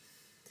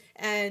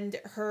 And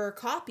her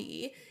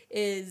copy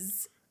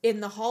is in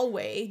the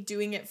hallway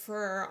doing it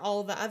for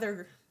all the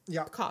other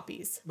Yeah.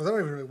 copies. But they're not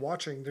even really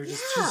watching. They're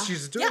just Yeah.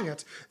 she's doing Yeah.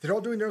 it. They're all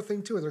doing their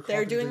thing too. They're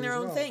copying doing things their as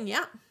own well. thing.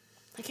 Yeah.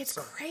 Like it's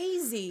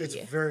crazy. It's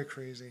very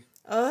crazy.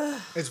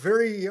 It's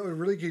very, it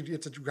really good.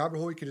 It's a rabbit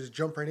hole. You can just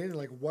jump right in and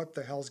like, what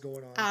the hell's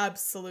going on?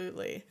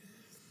 Absolutely.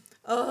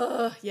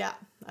 Yeah.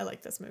 I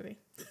like this movie.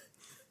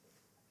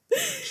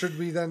 Should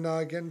we then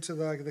get into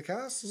the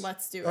cast?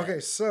 Let's do it. Okay,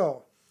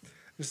 so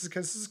this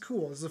is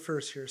cool. This is the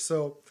first here.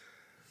 So,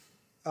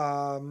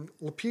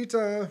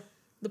 Lupita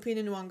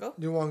Nyong'o.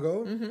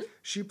 Nyong'o, Mm-hmm.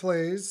 she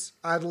plays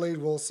Adelaide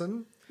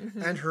Wilson,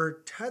 and her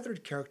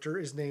tethered character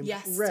is named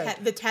Yes.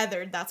 Red. the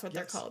tethered. That's what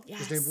they're called.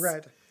 Yes. His name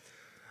Red.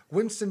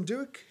 Winston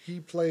Duke, he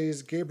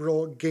plays Gabe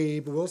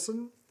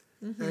Wilson,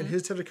 Mm-hmm. and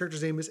his tethered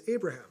character's name is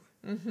Abraham.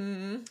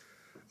 Mm-hmm.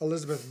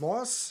 Elizabeth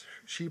Moss,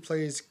 she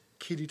plays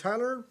Katie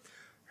Tyler.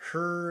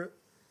 Her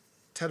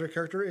tethered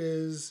character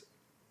is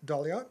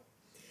Dahlia.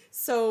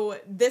 So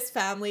this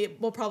family,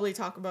 we'll probably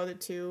talk about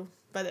it too,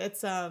 but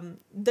it's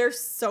they're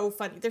so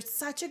funny. There's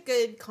such a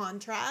good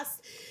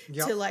contrast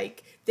Yep. to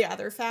like the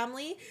other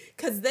family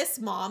because this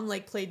mom,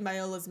 like played by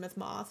Elizabeth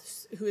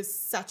Moss, who is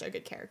such a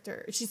good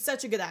character. She's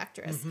such a good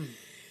actress, Mm-hmm.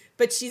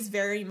 but she's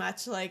very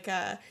much like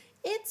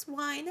it's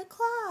wine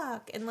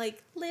o'clock and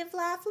like live,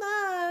 laugh,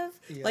 love,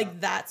 Yeah. like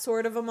that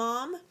sort of a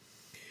mom.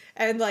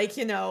 And like,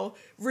 you know,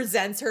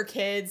 resents her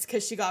kids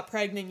because she got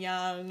pregnant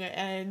young,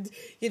 and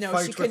you know,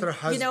 Fights she with could,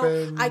 her you know, I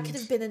husband. could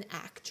have been an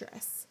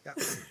actress, Yeah.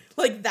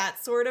 like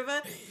that sort of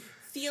a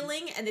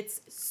feeling, and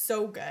it's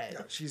so good.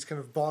 Yeah, she's kind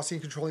of bossy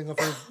and controlling of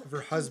her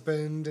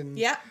husband, and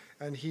Yeah.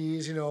 and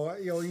he's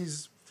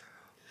he's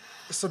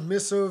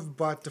submissive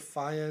but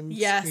defiant.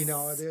 Yes, you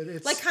know,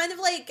 it's like kind of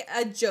like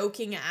a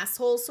joking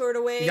asshole sort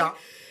of way. Yeah.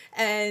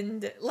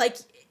 And like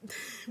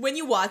when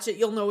you watch it,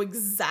 you'll know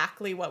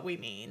exactly what we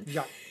mean.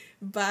 yeah.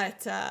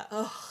 But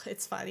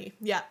it's funny.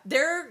 Yeah,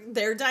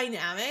 their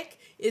dynamic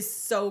is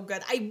so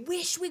good. I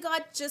wish we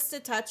got just a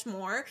touch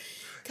more,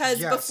 because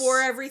Yes. before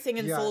everything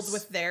unfolds Yes.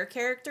 with their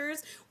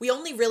characters, we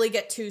only really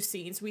get two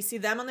scenes. We see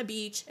them on the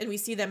beach, and we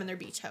see them in their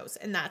beach house,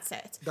 and that's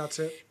it. That's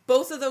it.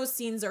 Both of those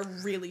scenes are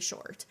really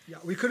short. Yeah,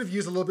 we could have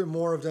used a little bit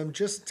more of them,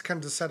 just kind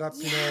of to set up,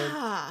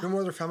 Yeah.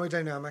 more of their family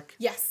dynamic,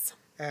 Yes.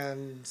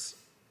 and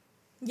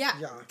Yeah.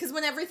 Yeah. Because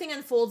when everything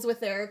unfolds with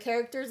their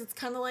characters, it's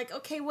kind of like,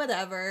 okay,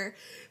 whatever.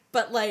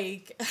 But,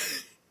 like,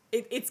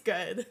 it's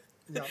good.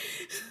 Yeah.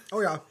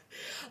 Oh, yeah.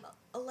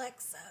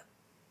 Alexa.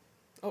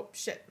 Oh,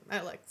 shit. My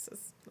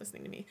Alexa's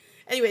listening to me.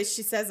 Anyways,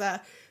 she says,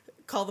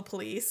 call the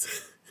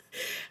police.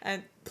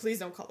 And please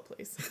don't call the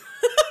police.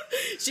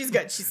 She's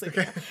good. She's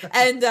sleeping now.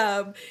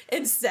 And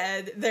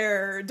instead,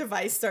 their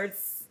device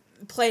starts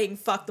playing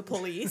Fuck the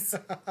Police.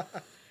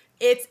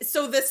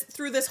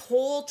 Through this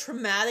whole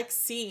traumatic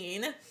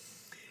scene,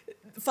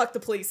 Fuck the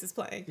Police is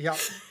playing. Yeah.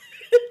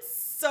 It's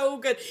so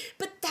good.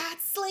 But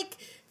that's like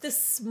the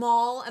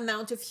small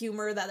amount of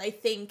humor that I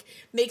think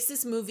makes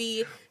this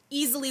movie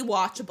easily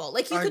watchable.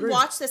 Like, you could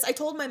watch this. I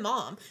told my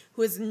mom,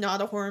 who is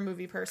not a horror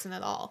movie person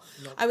at all,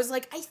 I was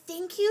like, I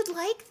think you'd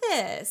like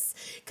this.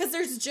 Because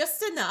there's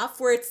just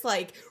enough where it's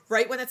like,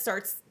 right when it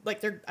starts,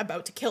 like they're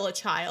about to kill a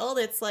child,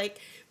 it's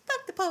like,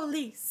 fuck the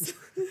police.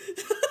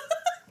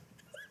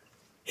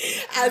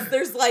 As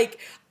there's like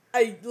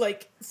a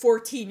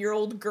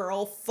 14-year-old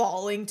girl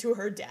falling to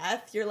her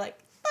death, you're like,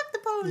 fuck the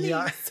police.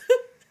 Yeah.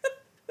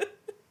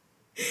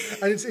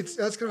 And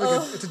that's kind of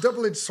like it's a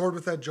double-edged sword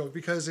with that joke,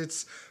 because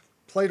it's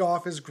played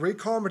off as great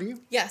comedy.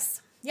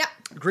 Yes. Yeah.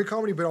 Great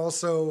comedy, but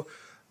also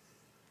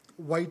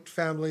white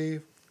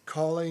family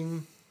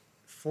calling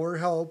for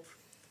help.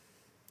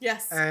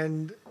 Yes.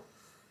 And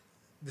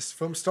this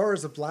film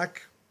stars a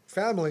black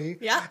family.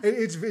 Yeah.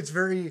 It's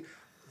very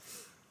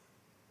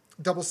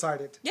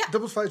double-sided. Yeah.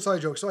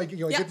 Double-sided joke. So I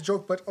get the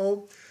joke, but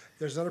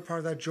there's another part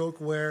of that joke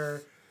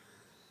where,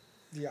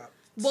 yeah.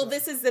 Well,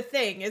 this is the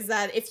thing, is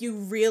that if you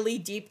really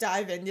deep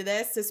dive into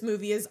this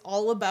movie is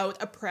all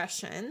about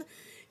oppression,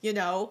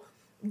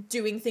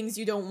 doing things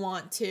you don't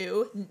want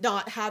to,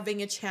 not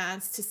having a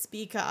chance to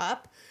speak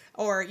up,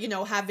 or,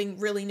 having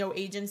really no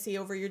agency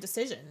over your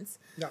decisions.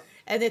 Yeah.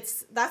 And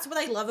that's what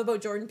I love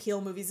about Jordan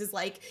Peele movies, is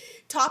like,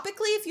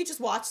 topically, if you just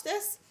watch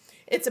this,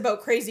 it's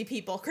about crazy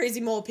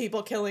mole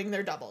people killing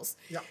their doubles.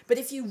 Yeah. But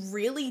if you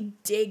really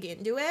dig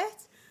into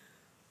it,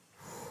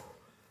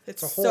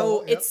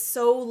 it's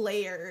so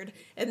layered,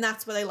 and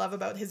that's what I love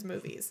about his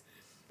movies.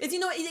 Is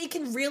it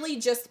can really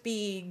just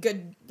be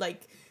good,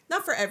 like,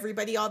 not for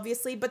everybody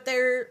obviously, but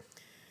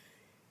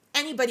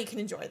anybody can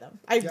enjoy them.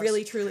 I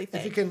really truly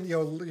think. If you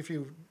can, if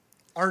you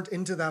aren't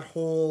into that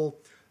whole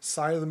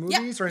side of the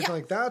movies or anything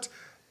like that,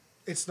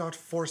 it's not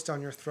forced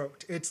down your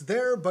throat. It's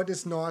there, but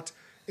it's not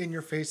in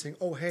your facing.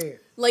 Oh, hey.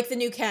 Like the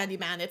new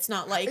Candyman, it's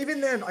not like,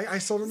 even then I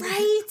saw them.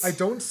 Right. I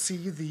don't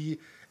see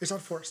it's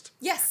not forced.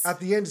 Yes. At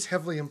the end, it's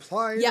heavily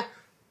implied. Yeah.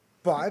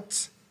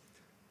 But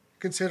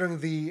considering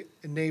the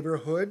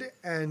neighborhood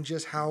and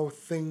just how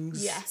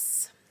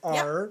things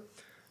are,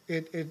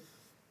 it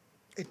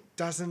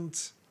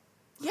doesn't.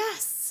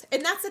 Yes.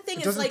 And that's the thing,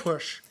 It is doesn't like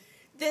push.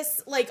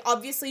 This, like,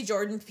 obviously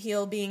Jordan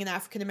Peele being an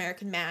African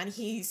American man,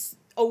 he's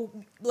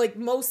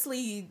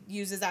mostly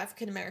uses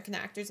African American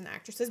actors and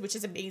actresses, which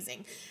is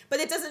amazing. But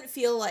it doesn't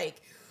feel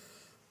like,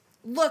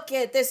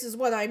 this is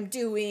what I'm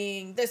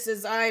doing.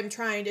 I'm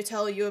trying to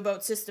tell you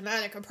about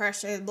systematic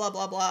oppression, blah,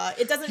 blah, blah.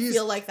 It doesn't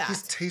feel like that.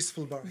 He's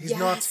tasteful about it.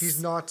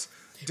 He's not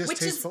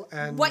distasteful. Which is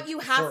and what you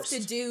have forced.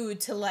 to do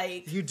to,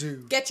 like, you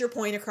do get your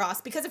point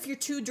across. Because if you're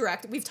too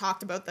direct, we've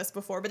talked about this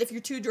before, but if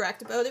you're too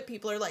direct about it,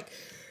 people are like,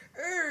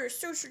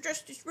 social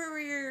justice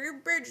warrior, your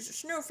bird is a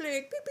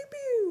snowflake, pew, pew,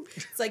 pew.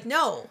 It's like,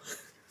 no.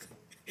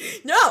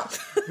 No.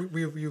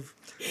 We've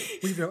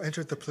now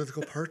entered the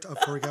political part of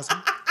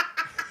orgasm.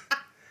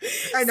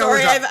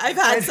 Sorry, I've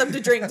had some to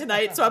drink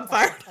tonight, so I'm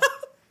fired up.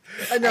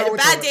 I had a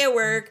bad day at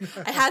work.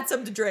 I had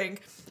some to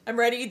drink. I'm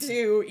ready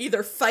to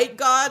either fight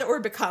God or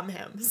become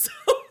him. So.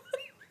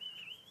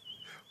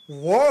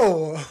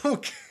 Whoa.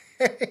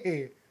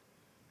 Okay.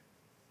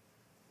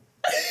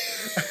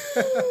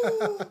 We're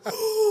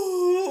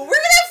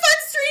gonna have fun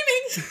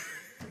streaming.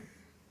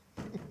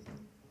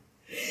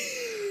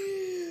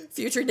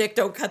 Future Nick,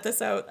 don't cut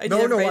this out. I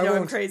know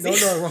I'm crazy. No,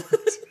 I won't.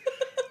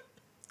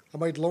 I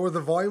might lower the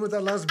volume with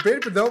that last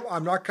bit, but no,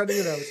 I'm not cutting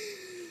it out.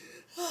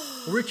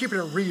 We're keeping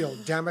it real,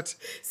 damn it.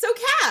 So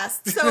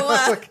cast.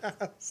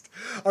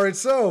 All right,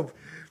 so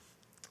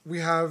we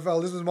have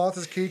Elizabeth Moss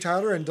as Kitty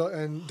Tyler and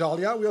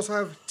Dahlia. We also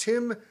have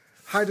Tim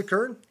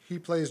Heidecker. He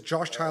plays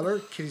Josh Tyler,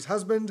 Kitty's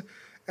husband,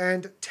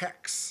 and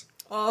Tex.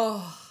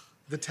 Oh.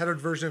 The tethered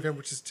version of him,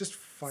 which is just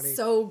funny.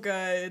 So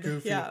good.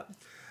 Goofy. Yeah.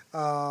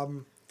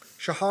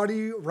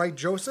 Shahadi Wright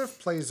Joseph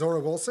plays Zora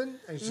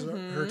Wilson, and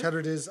her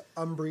tethered is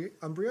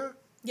Umbria.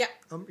 Yeah.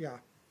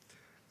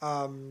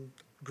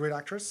 Great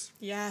actress.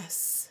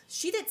 Yes.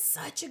 She did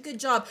such a good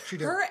job. She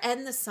did. Her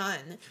and the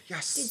son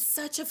did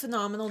such a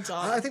phenomenal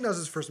job. I think that was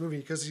his first movie,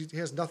 because he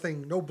has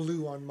no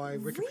blue on my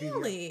Wikipedia.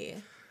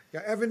 Really?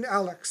 Yeah, Evan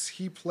Alex,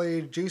 he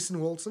played Jason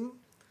Wilson,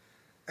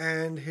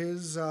 and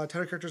his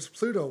title character is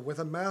Pluto with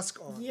a mask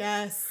on.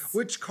 Yes.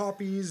 Which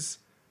copies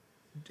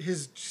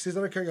his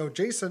other character,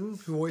 Jason,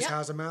 who always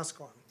has a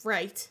mask on.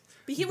 Right.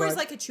 But he wears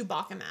like a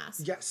Chewbacca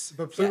mask. Yes,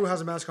 but Pluto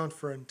has a mask on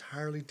for an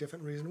entirely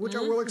different reason, which I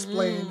will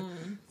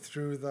explain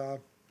through the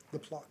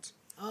plot.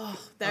 Oh,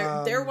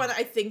 they're one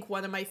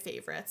of my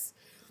favorites.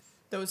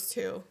 Those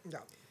two. Yeah.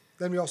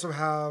 Then we also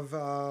have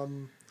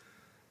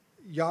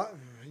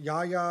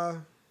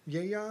Yahya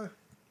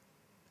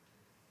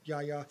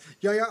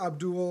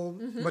Abdul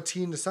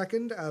Mateen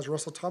II as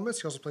Russell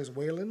Thomas. He also plays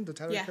Waylon, the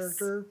title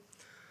character.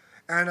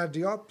 Anna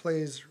Diop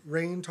plays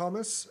Rain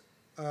Thomas.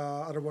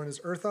 Other one is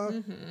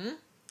Eartha.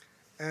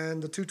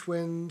 And the two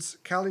twins,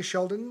 Callie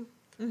Sheldon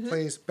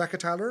plays Becca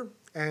Tyler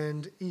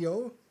and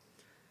EO.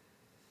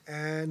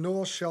 And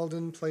Noel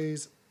Sheldon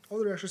plays,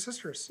 they're actually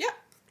sisters. Yeah.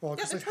 Well,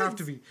 because they'd have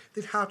to be.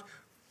 They'd have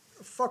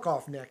fuck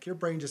off, Nick. Your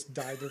brain just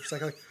died there for a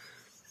second.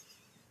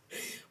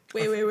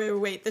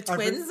 Wait. The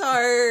twins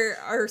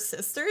are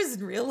sisters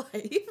in real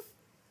life?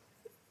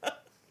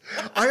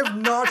 I have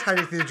not had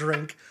anything to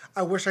drink.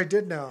 I wish I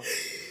did now.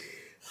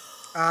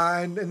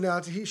 And now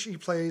she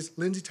plays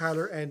Lindsay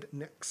Tyler and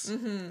Nix.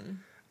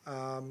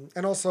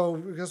 And also,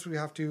 because we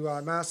have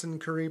to, Madison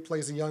Curry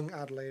plays a young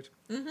Adelaide.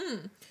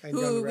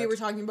 Who we were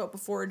talking about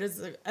before does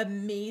an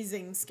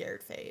amazing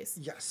scared face.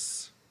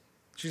 Yes.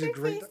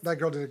 That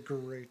girl did a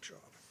great job.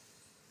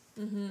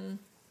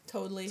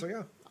 Totally. So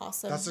yeah.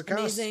 Awesome. That's the cast.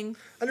 Amazing.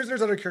 And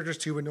there's other characters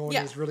too, but no one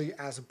is really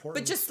as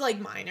important. But just like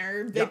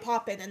minor. They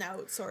pop in and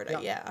out, sort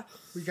of,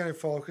 We kind of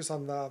focus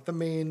on the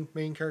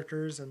main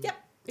characters. And Yep,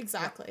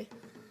 exactly.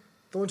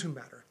 The ones who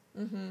matter.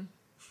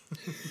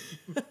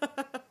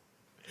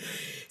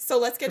 So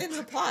let's get into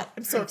the plot.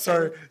 I'm so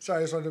excited. Sorry,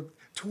 I just wanted to...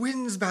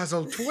 Twins,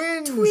 Basil!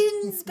 Twins!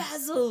 Twins,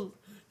 Basil!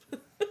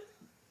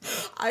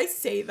 I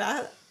say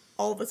that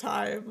all the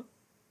time.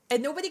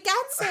 And nobody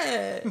gets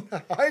it.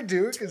 I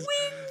do. Twins,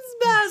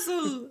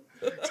 Basil!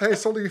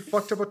 That's only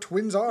fucked up what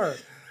twins are.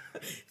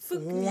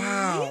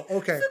 Wow.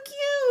 Okay. Fuck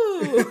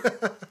you!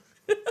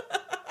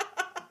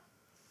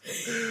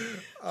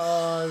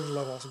 I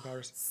love Austin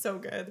Powers. So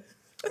good.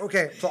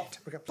 Okay, plot.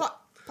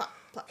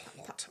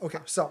 Plot. Okay,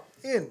 so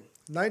in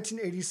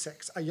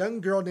 1986, a young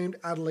girl named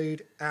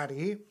Adelaide,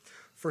 Addie,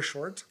 for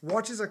short,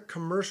 watches a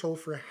commercial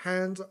for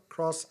Hands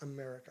Across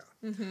America.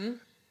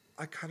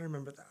 I kind of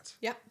remember that.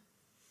 Yep.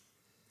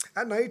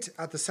 At night,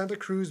 at the Santa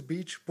Cruz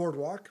Beach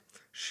boardwalk,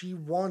 she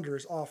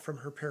wanders off from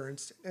her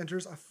parents and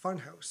enters a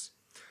funhouse,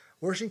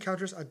 where she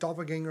encounters a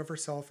doppelganger of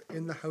herself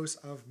in the House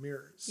of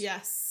Mirrors.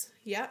 Yes.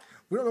 Yep.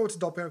 We don't know what's a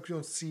doppelganger.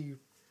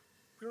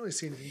 We don't really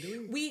see anything,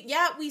 do we?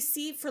 We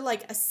see for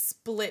like a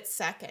split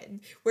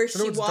second where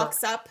she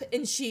walks up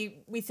and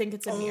we think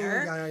it's a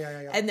mirror.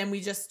 Yeah. And then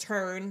we just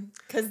turn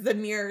because the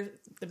mirror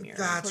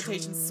That's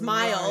quotation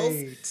smiles.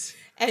 Right.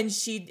 And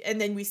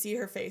then we see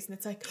her face and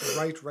it's like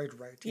Right.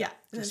 Yeah.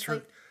 Just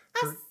her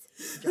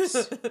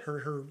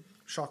her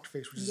shocked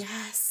face, which is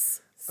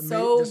yes. So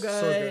So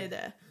good.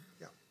 good.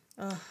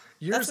 Yeah.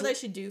 That's what I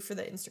should do for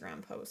the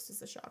Instagram post is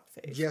the shocked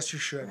face. Yes, you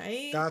should.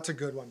 Right? That's a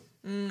good one.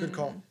 Good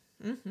call.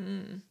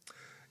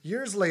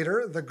 Years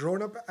later, the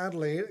grown-up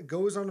Adelaide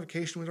goes on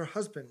vacation with her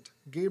husband,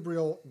 Gabe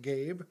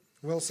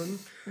Wilson,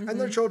 and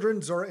their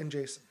children, Zora and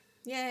Jason.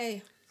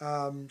 Yay.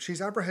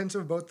 She's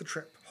apprehensive about the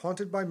trip,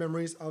 haunted by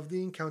memories of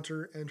the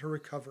encounter and her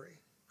recovery,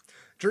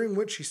 during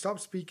which she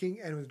stopped speaking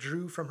and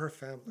withdrew from her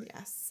family.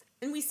 Yes.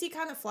 And we see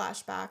kind of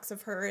flashbacks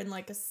of her in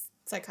like a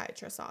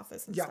psychiatrist's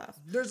office and stuff.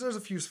 There's a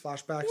few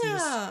flashbacks.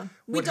 Yeah.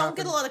 We don't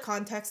get a lot of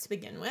context to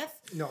begin with.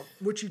 No,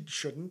 which you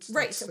shouldn't.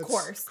 Right, of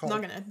course. I'm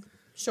not going to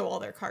show all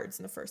their cards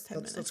in the first 10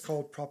 minutes. That's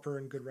called proper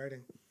and good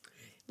writing.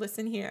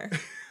 Listen here.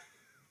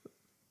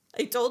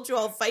 I told you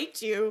I'll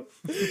fight you.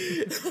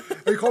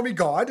 You call me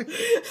God?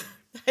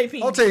 I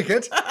mean, I'll take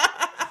it.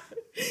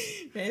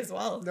 May as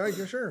well. No,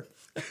 you're sure.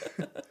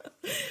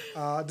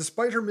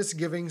 Despite her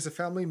misgivings, the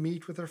family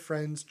meet with her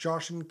friends,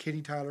 Josh and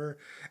Kitty Tyler,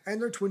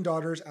 and their twin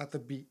daughters at the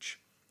beach.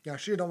 Yeah,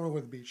 she didn't want to go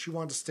to the beach. She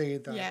wanted to stay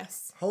at the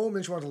home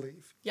and she wanted to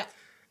leave. Yeah.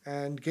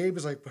 And Gabe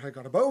is like, but I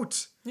got a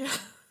boat. Yeah.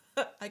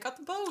 I got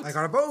the boat. I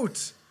got a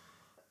boat.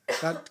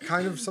 That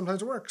kind of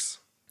sometimes works.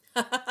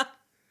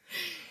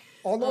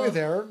 On the way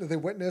there, they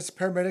witness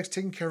paramedics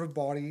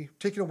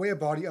taking away a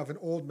body of an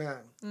old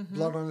man,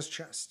 blood on his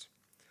chest.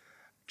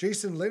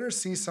 Jason later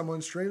sees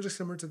someone strangely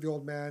similar to the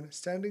old man,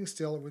 standing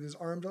still with his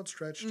arms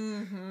outstretched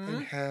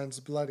and hands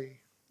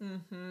bloody.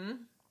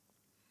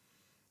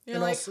 You're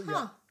like, also,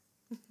 huh.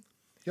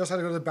 He also had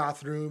to go to the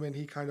bathroom, and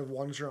he kind of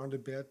wanders around a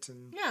bit,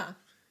 and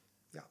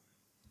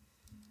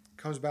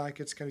comes back,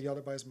 gets kind of yelled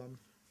at by his mom.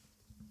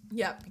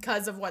 Yeah,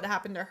 because of what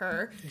happened to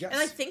her. Yes. And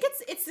I think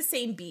it's the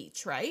same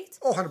beach, right?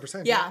 Oh,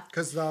 100%. Yeah.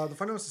 Because the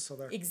funhouse is still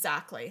there.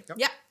 Exactly.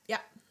 Yep. Yeah.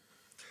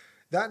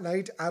 That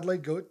night,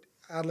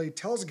 Adelaide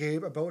tells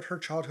Gabe about her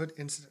childhood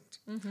incident,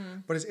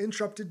 but is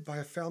interrupted by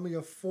a family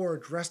of 4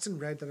 dressed in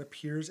red that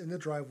appears in the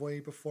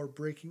driveway before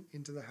breaking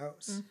into the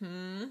house.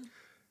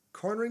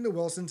 Cornering the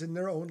Wilsons in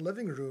their own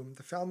living room,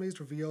 the family is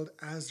revealed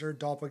as their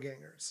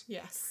doppelgangers.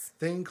 Yes.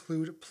 They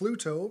include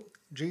Pluto,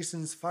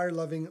 Jason's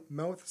fire-loving,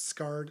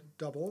 mouth-scarred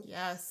double.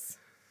 Yes.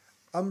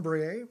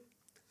 Umbre,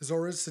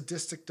 Zora's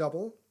sadistic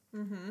double.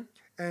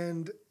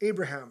 And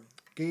Abraham,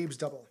 Gabe's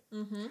double.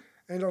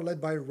 And are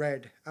led by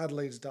Red,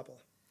 Adelaide's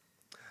double.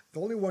 The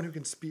only one who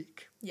can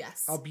speak.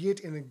 Yes. Albeit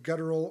in a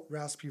guttural,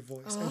 raspy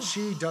voice. And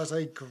she does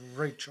a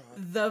great job.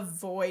 The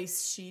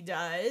voice she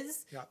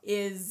does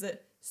is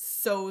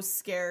so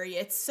scary.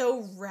 It's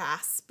so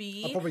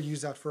raspy. I'll probably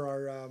use that for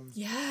our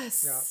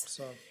Yes. yeah.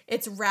 So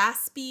It's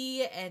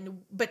raspy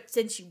but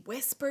then she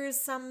whispers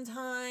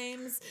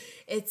sometimes.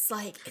 It's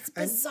like it's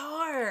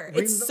bizarre.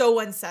 It's so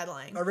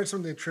unsettling. I read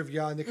some of the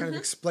trivia and they kind of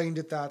explained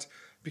it that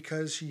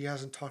because she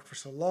hasn't talked for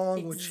so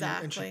long,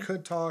 and she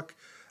could talk,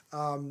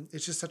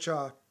 it's just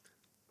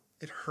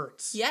it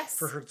hurts. Yes.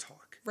 For her to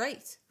talk.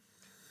 Right.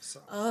 So.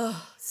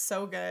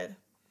 So good.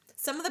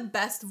 Some of the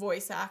best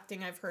voice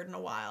acting I've heard in a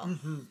while.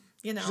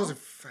 You know. She does a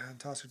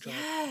fantastic job.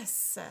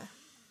 Yes.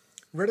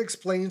 Red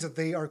explains that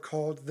they are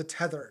called the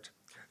Tethered.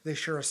 They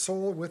share a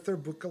soul with their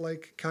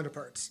book-alike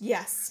counterparts.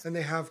 Yes. And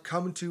they have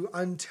come to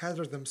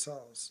untether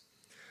themselves.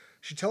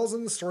 She tells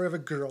them the story of a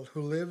girl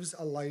who lives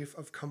a life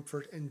of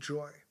comfort and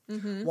joy,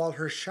 while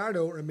her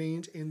shadow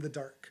remains in the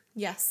dark.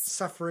 Yes.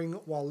 Suffering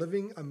while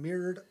living a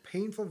mirrored,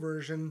 painful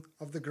version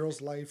of the girl's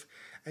life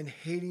and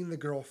hating the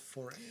girl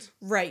for it.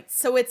 Right.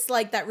 So it's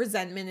like that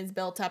resentment is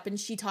built up, and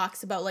she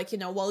talks about, like, you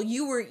know, while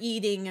you were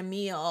eating a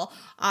meal,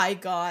 I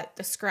got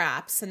the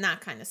scraps and that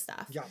kind of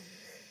stuff. Yeah.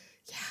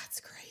 Yeah, it's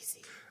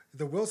crazy.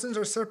 The Wilsons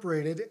are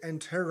separated and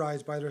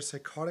terrorized by their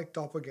psychotic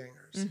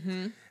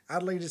doppelgangers.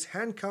 Adelaide is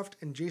handcuffed,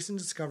 and Jason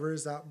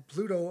discovers that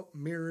Pluto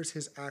mirrors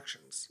his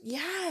actions.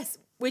 Yes.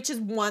 Which is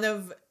one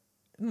of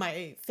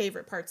my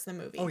favorite parts of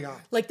the movie. Oh, yeah.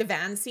 Like the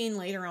van scene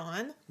later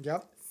on.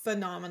 Yep.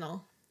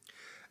 Phenomenal.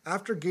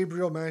 After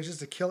Gabriel manages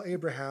to kill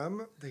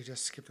Abraham, they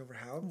just skipped over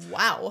how.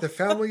 Wow. The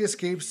family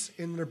escapes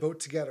in their boat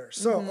together.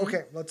 So,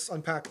 okay, let's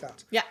unpack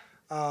that. Yeah.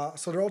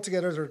 So they're all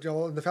together.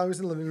 The family's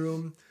in the living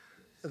room.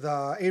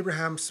 The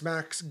Abraham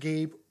smacks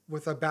Gabe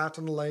with a bat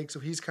on the leg,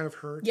 so he's kind of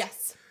hurt.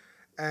 Yes.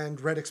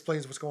 And Red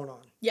explains what's going on.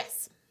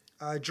 Yes.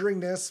 During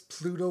this,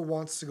 Pluto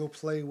wants to go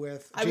play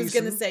with Jason. I was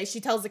going to say,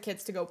 she tells the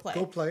kids to go play.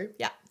 Go play.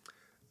 Yeah.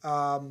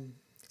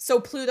 So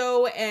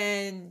Pluto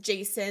and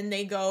Jason,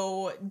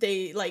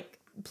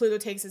 Pluto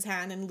takes his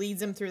hand and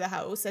leads him through the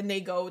house, and they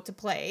go to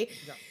play.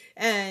 Yeah.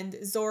 And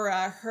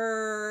Zora,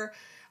 her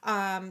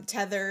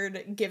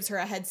tethered, gives her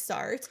a head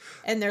start,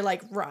 and they're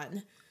like,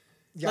 run.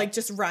 Yeah. Like,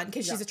 just run,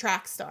 because she's a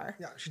track star.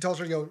 Yeah, she tells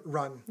her,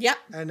 run. Yep.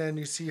 And then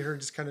you see her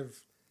just kind of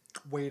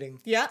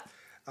waiting. Yep.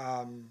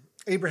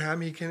 Abraham,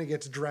 he kind of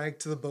gets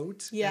dragged to the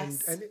boat.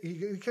 Yes. And he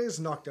kind of gets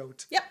knocked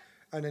out. Yep.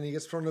 And then he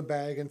gets thrown in a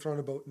bag and thrown in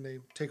a boat, and they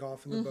take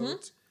off in the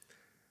boat.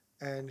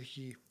 And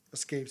he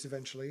escapes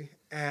eventually.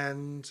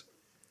 And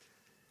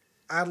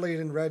Adelaide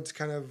and Red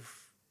kind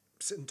of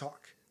sit and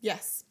talk.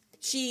 Yes.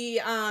 She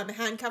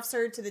handcuffs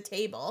her to the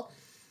table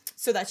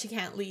so that she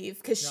can't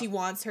leave, because she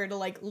wants her to,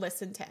 like,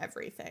 listen to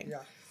everything.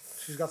 Yeah.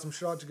 She's got some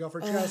shot to go off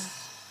her chest.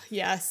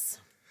 Yes.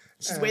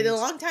 She's waited a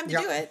long time to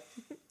do it.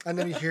 And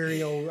then you hear,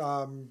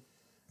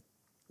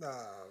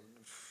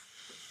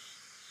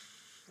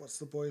 what's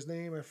the boy's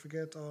name? I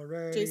forget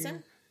already.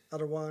 Jason?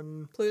 Other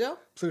one. Pluto?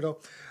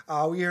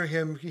 We hear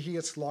him. He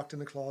gets locked in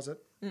the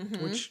closet,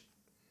 which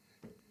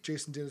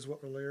Jason did as well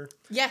earlier.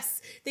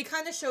 Yes. They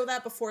kind of show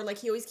that before. Like,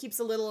 he always keeps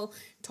a little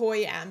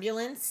toy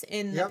ambulance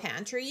in the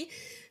pantry.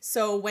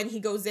 So when he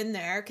goes in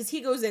there, because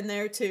he goes in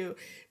there to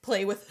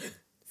play with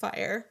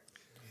fire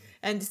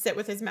and to sit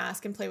with his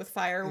mask and play with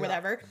fire or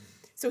whatever.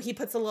 So he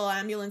puts a little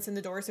ambulance in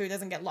the door so he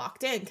doesn't get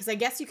locked in. Because I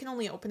guess you can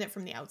only open it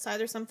from the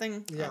outside or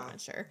something. Yeah. I'm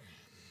not sure.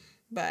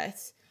 But...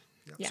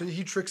 yeah. So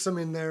he tricks them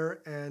in there,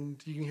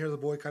 and you can hear the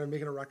boy kind of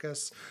making a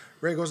ruckus.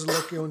 Ray goes to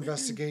look,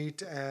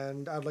 investigate,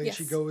 and Adelaide,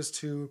 she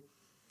gets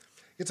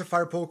a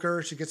fire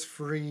poker, she gets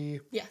free.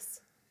 Yes.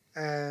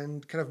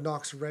 And kind of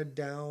knocks Red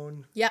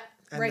down. Yep,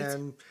 and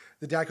then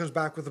the dad comes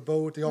back with the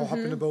boat, they all hop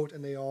in the boat,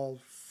 and they all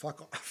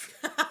fuck off.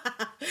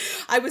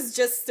 I was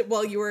just,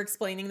 while you were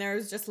explaining there, I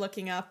was just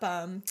looking up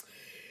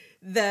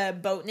the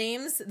boat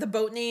names. The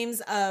boat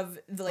names of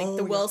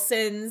the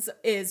Wilsons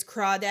is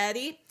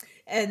Crawdaddy.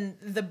 And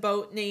the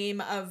boat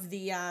name of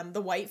the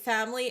White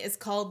family is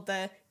called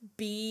the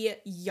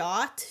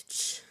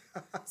Biatch.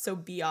 So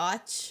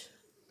Biatch.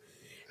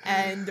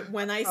 And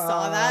when I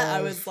saw that,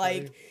 I was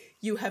like,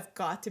 you have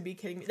got to be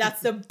kidding me.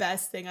 That's the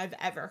best thing I've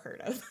ever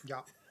heard of.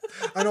 Yeah.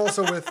 And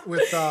also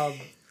with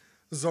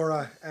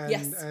Zora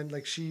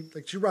and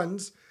she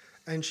runs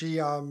and she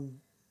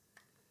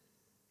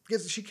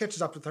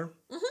catches up with her.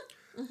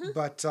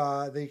 But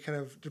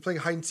they're playing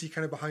hide and seek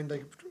kind of behind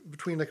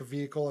between a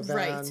vehicle, a van.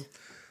 Right.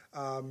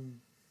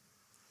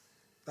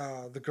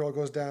 The girl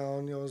goes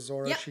down,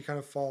 Zora, she kind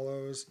of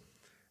follows,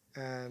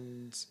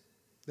 and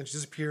then she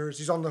disappears.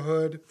 She's on the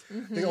hood.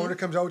 The owner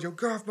comes out,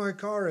 get off my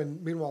car,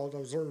 and meanwhile,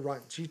 Zora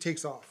runs. She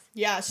takes off.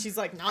 Yeah, she's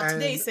like, not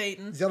today,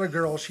 Satan. The other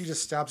girl, she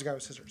just stabs a guy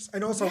with scissors.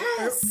 And also,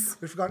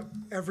 we forgot,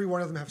 every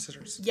one of them have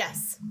scissors.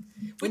 Yes.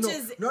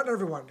 Not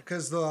everyone,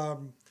 because the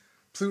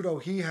Pluto,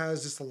 he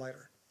has just a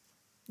lighter.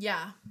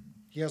 Yeah.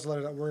 He has a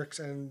lighter that works,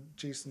 and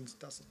Jason's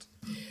doesn't.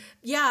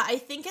 Yeah, I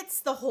think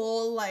it's the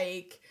whole,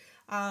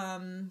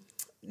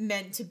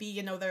 meant to be,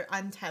 they're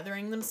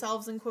untethering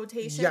themselves in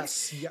quotations.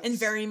 Yes. And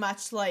very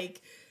much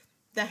like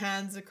the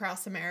Hands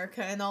Across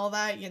America and all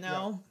that,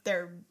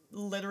 they're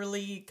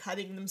literally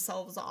cutting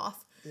themselves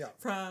off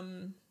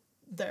from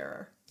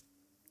their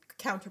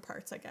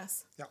counterparts, I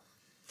guess. Yeah.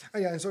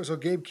 And so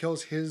Gabe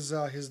kills his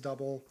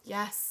double.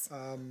 Yes.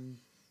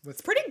 With It's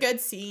a pretty good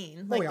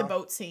scene, like yeah. the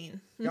boat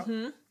scene. Yep.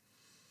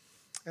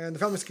 And the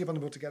family escape on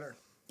the boat together.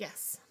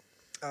 Yes.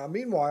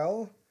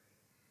 Meanwhile,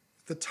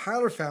 the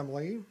Tyler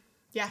family,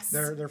 Yes.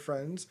 their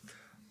friends,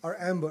 are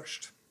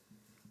ambushed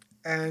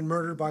and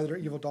murdered by their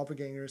evil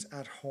doppelgangers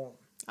at home.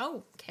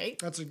 Oh, okay.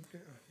 That's a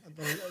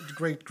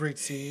great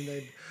scene.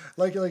 They'd,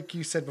 like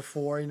you said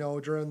before, you know,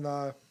 during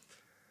the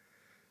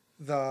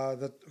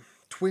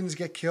twins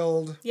get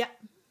killed. Yeah.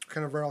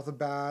 Kind of right off the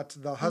bat.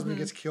 The husband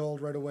gets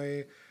killed right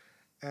away,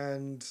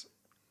 and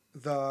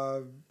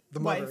the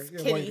mother, Wife,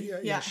 Kitty,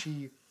 yeah.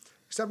 she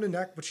stabbed in the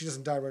neck, but she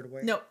doesn't die right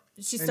away. No,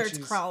 she And starts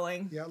she's-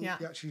 crawling. Yeah.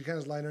 She kind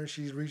of lying there, and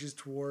she reaches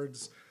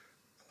towards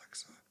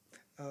Alexa.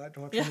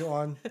 Don't have to go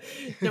on.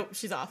 Nope,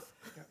 she's off.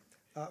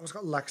 What's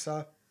called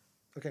Alexa.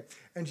 Okay,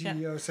 and she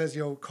says,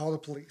 call the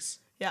police.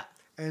 Yeah.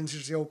 And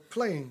she's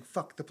playing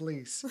 "Fuck the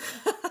Police,"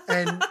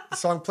 and the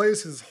song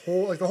plays.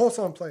 The whole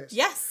song plays.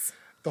 Yes.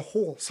 The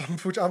whole song,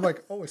 which I'm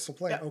like, oh, it's still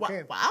playing.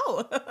 Okay.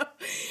 Wow.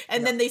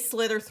 And then they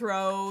slit her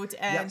throat,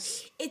 and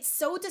Yes. it's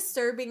so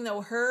disturbing though.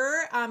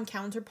 Her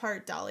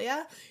counterpart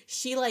Dahlia,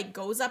 she like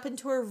goes up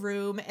into her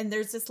room, and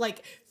there's this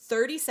like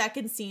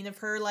 30-second scene of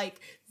her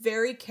like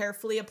very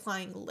carefully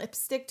applying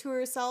lipstick to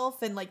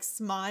herself and like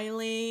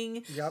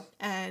smiling. Yep.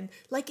 And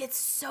like it's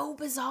so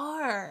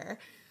bizarre.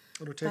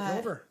 It'll take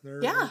over.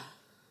 Yeah.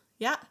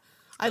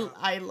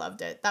 I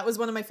loved it. That was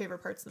one of my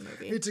favorite parts of the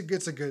movie. It's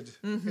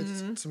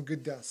some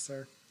good deaths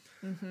there.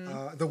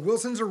 The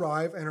Wilsons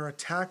arrive and are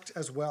attacked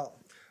as well,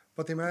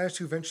 but they manage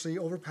to eventually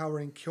overpower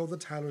and kill the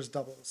Tyler's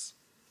doubles.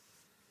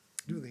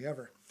 Do they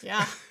ever?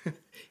 Yeah.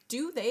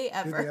 Do they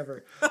ever? Do they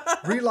ever?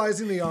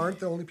 Realizing they aren't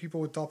the only people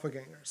with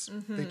doppelgangers,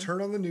 they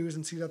turn on the news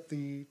and see that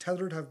the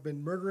tethered have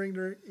been murdering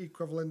their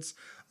equivalents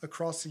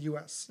across the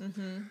U.S.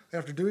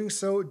 After doing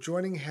so,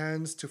 joining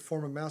hands to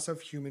form a massive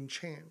human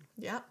chain.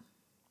 Yeah.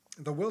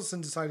 The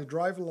Wilsons decide to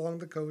drive along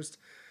the coast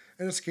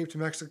and escape to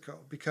Mexico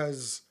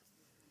because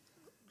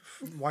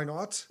why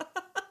not?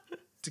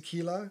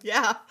 Tequila.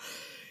 Yeah.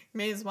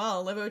 May as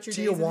well live out your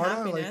days in Tijuana,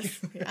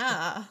 happiness.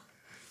 Yeah.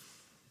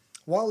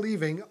 While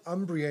leaving,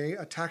 Umbria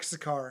attacks the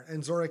car,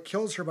 and Zora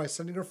kills her by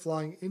sending her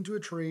flying into a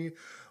tree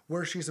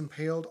where she's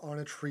impaled on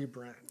a tree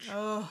branch.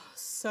 Oh,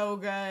 so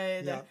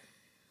good. Yeah.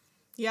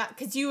 Yeah,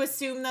 because you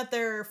assume that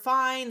they're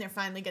fine. They're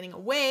finally getting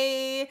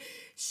away.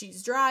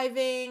 She's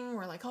driving.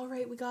 We're like, all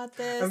right, we got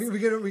this. I mean, we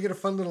get a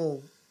fun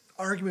little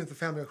argument with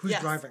the family. Who's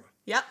Yes. driving?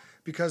 Yep.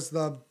 Because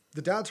the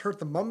dad's hurt,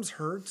 the mom's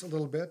hurt a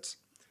little bit.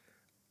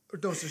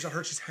 No, she's not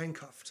hurt. She's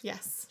handcuffed.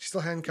 Yes. She's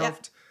still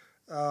handcuffed.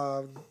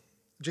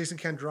 Jason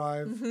can't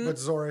drive, but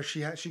Zora,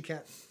 she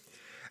can.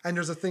 And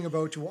there's a thing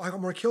about, well, I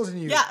got more kills than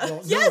you. Yeah.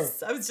 Well,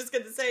 Yes. I was just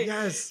going to say.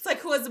 Yes. It's like,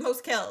 who has the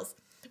most kills?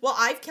 Well,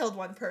 I've killed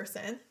one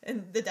person.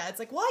 And the dad's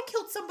like, well, I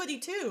killed somebody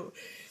too.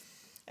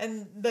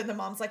 And then the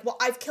mom's like, well,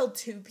 I've killed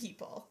 2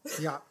 people.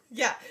 Yeah.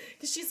 Yeah.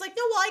 Because she's like,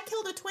 no, well, I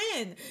killed a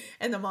twin.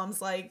 And the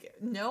mom's like,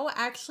 no,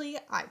 actually,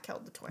 I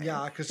killed the twin.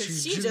 Yeah, 'cause she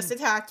she just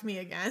attacked me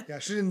again. Yeah,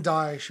 she didn't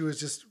die. She was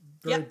just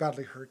very Yep.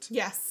 badly hurt.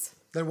 Yes.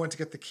 Then went to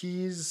get the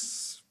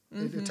keys.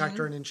 It attacked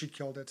her and then she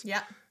killed it.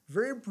 Yeah.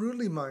 Very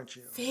brutally, mind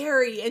you.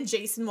 Very. And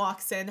Jason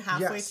walks in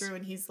halfway Yes. through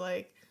and he's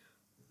like,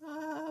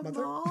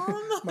 Mother?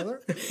 Mom?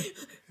 Mother?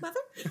 Mother?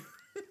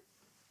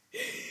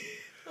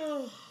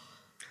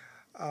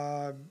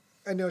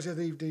 And no, so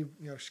they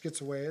she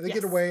gets away. They Yes.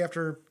 get away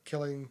after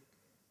killing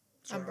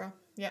Umbra.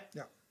 Yeah.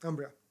 Yeah,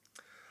 Umbria.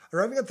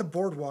 Arriving at the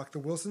boardwalk, the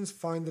Wilsons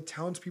find the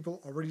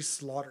townspeople already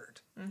slaughtered.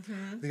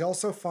 They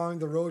also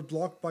find the road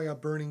blocked by a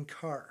burning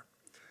car.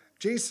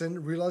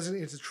 Jason, realizing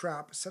it's a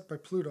trap set by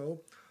Pluto,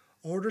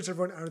 orders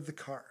everyone out of the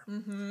car.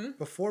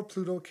 Before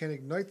Pluto can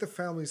ignite the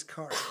family's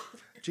car,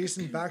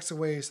 Jason backs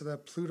away so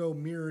that Pluto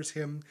mirrors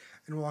him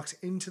and walks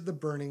into the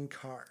burning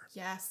car.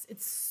 Yes.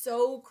 It's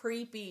so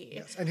creepy.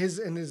 Yes, and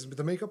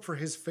the makeup for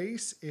his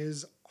face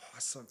is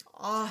awesome.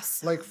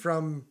 Awesome. Like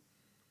from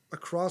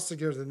across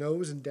the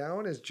nose and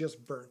down is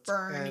just burnt.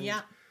 Burn,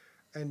 yeah.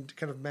 And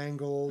kind of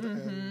mangled.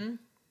 And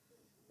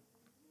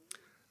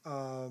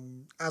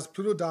as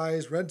Pluto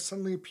dies, Red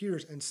suddenly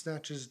appears and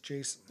snatches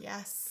Jason.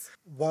 Yes.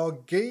 While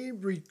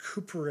Gabe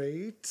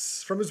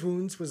recuperates from his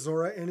wounds with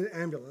Zora in an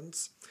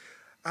ambulance,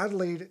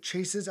 Adelaide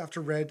chases after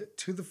Red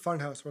to the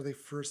funhouse where they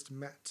first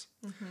met.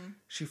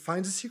 She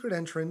finds a secret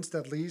entrance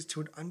that leads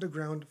to an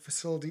underground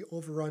facility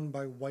overrun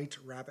by white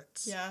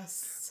rabbits.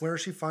 Yes. Where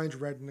she finds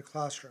Red in the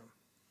classroom.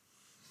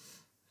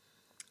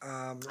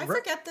 I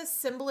forget the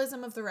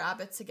symbolism of the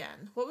rabbits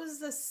again. What was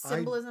the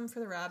symbolism for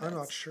the rabbits? I'm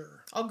not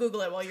sure. I'll Google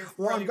it while you're.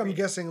 Well, I'm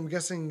guessing.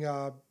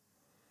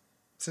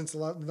 Since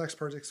the next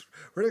part,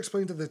 Red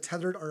explained that the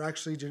tethered are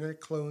actually genetic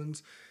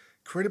clones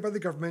created by the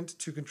government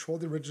to control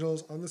the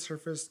originals on the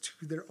surface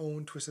to their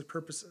own twisted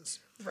purposes.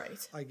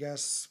 Right. I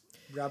guess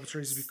rabbits are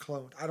easy to be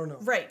cloned. I don't know.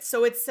 Right.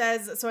 So it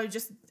says.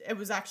 It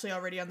was actually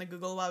already on the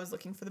Google while I was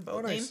looking for the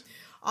boat name. Nice.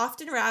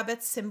 Often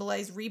rabbits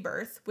symbolize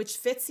rebirth, which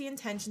fits the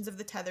intentions of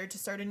the tethered to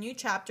start a new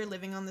chapter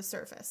living on the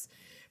surface.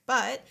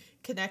 But,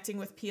 connecting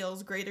with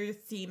Peele's greater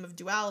theme of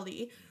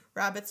duality,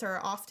 Rabbits are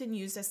often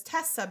used as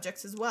test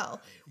subjects as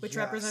well, which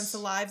represents the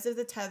lives of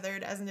the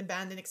tethered as an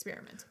abandoned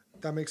experiment.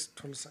 That makes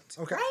total sense.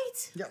 Okay.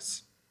 Right?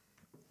 Yes.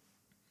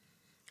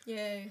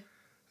 Yay.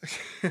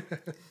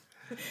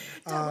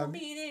 Double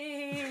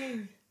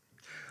meaning.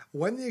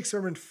 When the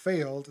experiment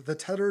failed, the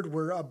tethered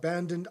were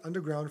abandoned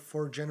underground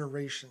for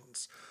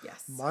generations,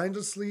 Yes.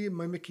 mindlessly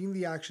mimicking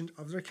the actions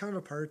of their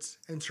counterparts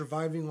and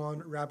surviving on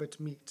rabbit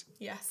meat.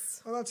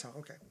 Yes. Oh, that's how.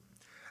 Okay.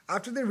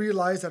 After they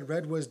realized that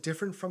Red was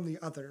different from the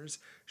others,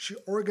 she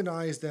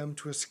organized them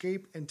to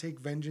escape and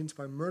take vengeance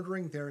by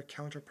murdering their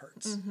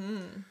counterparts.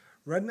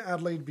 Red and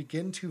Adelaide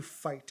begin to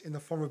fight in the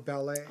form of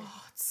ballet.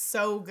 It's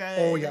so good.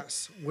 Oh,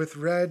 yes. With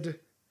Red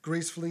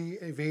gracefully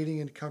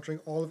evading and countering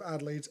all of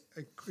Adelaide's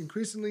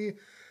increasingly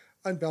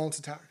unbalanced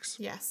attacks.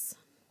 Yes.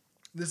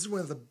 This is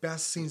one of the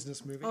best scenes in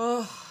this movie.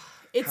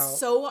 It's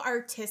so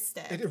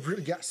artistic. It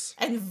really, yes.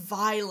 And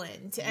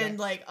violent. And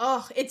like,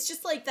 it's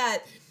just like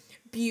that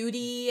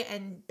beauty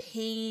and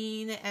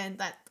pain and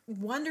that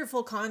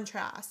wonderful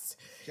contrast.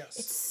 Yes.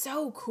 It's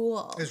so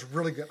cool. It's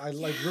really good. I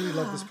really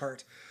love this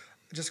part.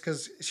 Just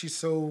because she's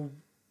so...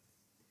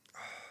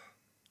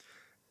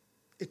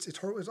 It's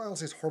horrible. I don't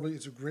say it's horribly.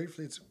 It's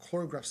gratefully. It's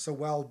choreographed so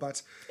well,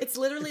 but It's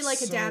literally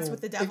like a dance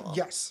with the devil.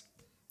 Yes.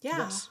 Yeah.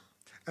 Yes.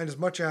 And as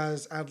much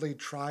as Adelaide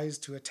tries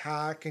to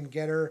attack and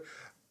get her,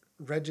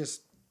 Red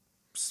just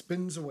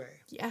spins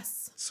away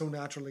Yes. so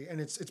naturally, and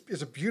it's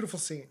a beautiful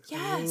scene.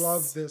 I Yes.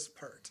 love this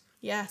part.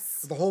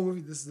 Yes. The whole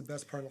movie. This is the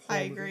best part of the whole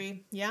I movie.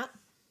 agree. Yeah.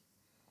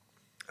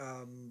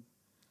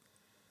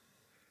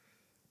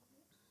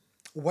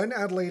 When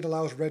Adelaide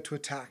allows Red to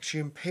attack, she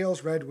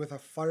impales Red with a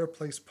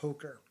fireplace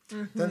poker,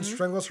 then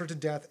strangles her to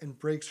death and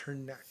breaks her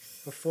neck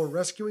before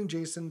rescuing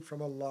Jason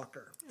from a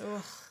locker.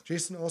 Ugh.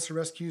 Jason also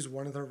rescues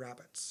one of the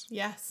rabbits.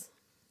 Yes.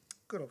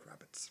 Good old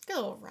rabbits. Good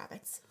old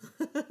rabbits.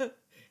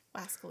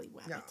 Wascally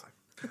wabbit. Yeah.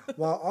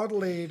 While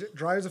Adelaide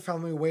drives the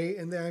family away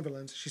in the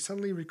ambulance, she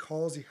suddenly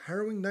recalls the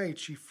harrowing night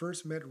she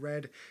first met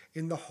Red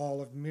in the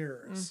Hall of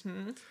Mirrors.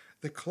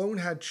 The clone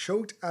had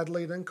choked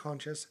Adelaide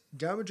unconscious,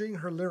 damaging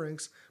her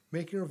larynx,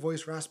 making her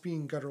voice raspy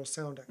and guttural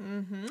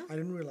sounding. I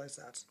didn't realize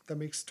that. That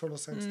makes total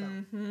sense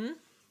now.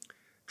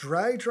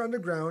 Dragged her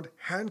underground,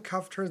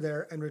 handcuffed her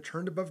there, and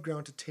returned above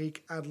ground to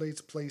take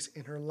Adelaide's place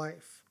in her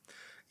life,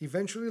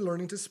 eventually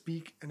learning to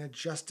speak and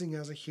adjusting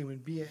as a human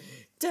being.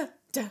 Da,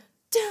 da,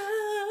 da.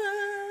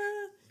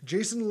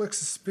 Jason looks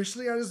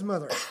suspiciously at his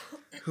mother,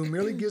 who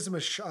merely gives him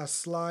a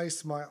sly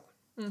smile.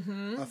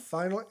 A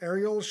final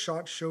aerial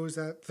shot shows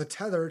that the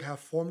tethered have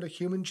formed a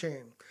human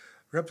chain,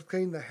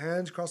 replicating the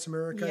Hands Across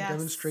America Yes.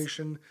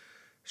 demonstration,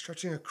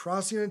 stretching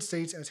across the United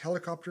States as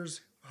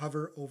helicopters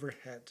hover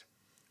overhead.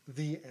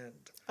 The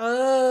end.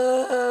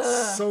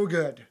 So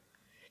good.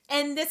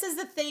 And this is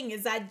the thing,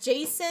 is that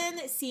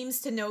Jason seems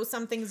to know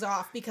something's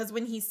off, because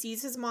when he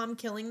sees his mom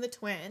killing the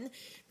twin,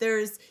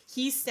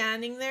 he's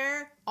standing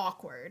there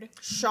awkward,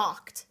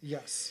 shocked.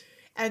 Yes.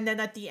 And then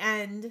at the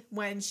end,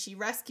 when she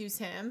rescues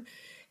him,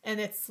 and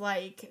it's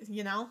like,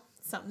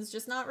 something's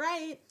just not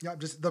right. Yeah,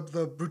 just the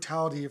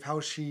brutality of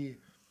how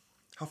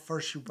far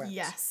she went.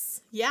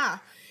 Yes. Yeah.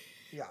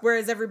 Yeah.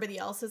 Whereas everybody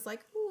else is like,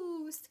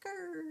 ooh,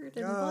 skirt,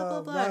 and blah,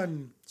 blah, blah.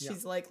 Run.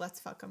 She's like, let's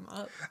fuck him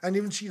up. And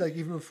even she,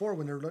 even before,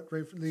 when they're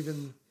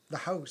leaving the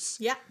house,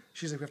 Yeah.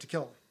 she's like, we have to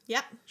kill him.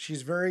 Yep.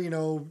 She's very,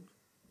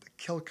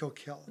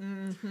 kill.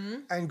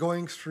 And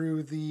going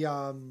through the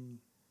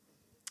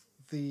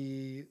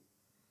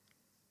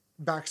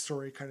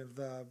backstory, kind of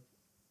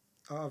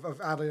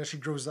of Adelaide as she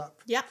grows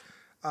up. Yep.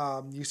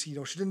 You see,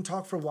 she didn't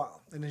talk for a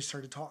while, and then she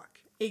started to talk.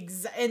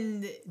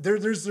 And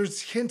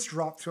There's hints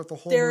dropped throughout the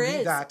whole there movie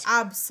is, that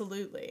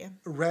absolutely.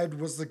 Red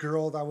was the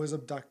girl that was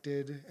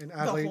abducted, and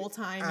Adelaide, whole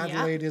time,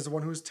 Adelaide is the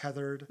one who's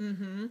tethered.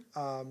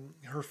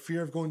 Her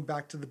fear of going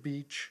back to the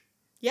beach.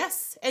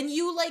 Yes. And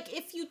you,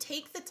 if you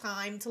take the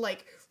time to,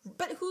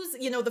 but who's,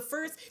 the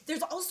first,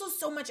 there's also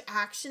so much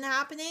action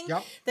happening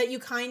that you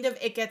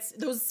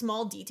those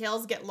small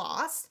details get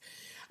lost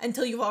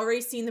until you've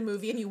already seen the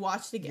movie and you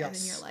watch it again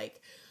and you're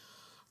like,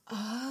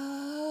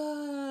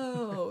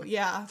 oh,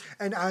 yeah.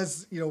 And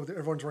as,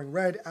 everyone's wearing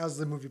red, as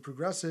the movie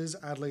progresses,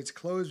 Adelaide's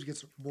clothes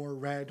gets more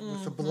red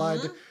with the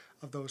blood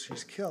of those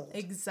she's killed.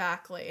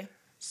 Exactly.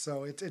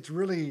 So it's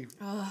really...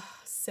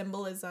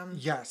 Symbolism.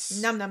 Yes.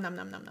 Num, num, num,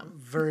 num, num, num.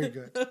 Very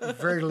good.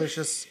 Very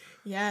delicious.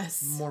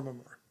 Yes. More.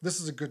 This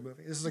is a good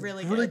movie. This is a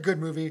really good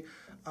movie.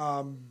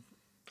 I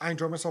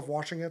enjoyed myself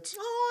watching it.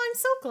 Oh, I'm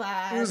so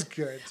glad. It was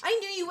good. I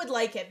knew you would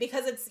like it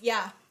because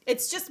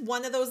it's just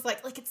one of those,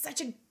 it's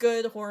such a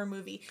good horror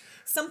movie.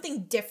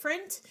 Something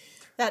different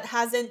that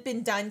hasn't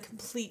been done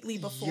completely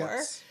before.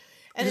 Yes.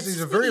 And because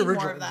it's a very really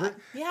original. more of that.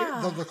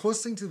 Yeah. The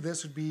closest thing to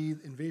this would be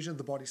Invasion of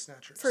the Body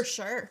Snatchers. For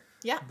sure.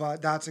 Yeah.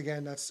 But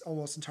that's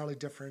almost entirely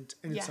different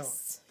in its own.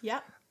 Yeah.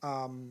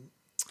 And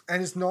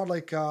it's not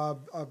like a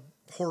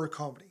horror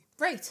comedy.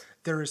 Right.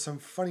 There is some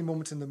funny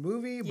moments in the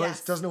movie, but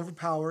it doesn't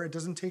overpower. It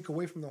doesn't take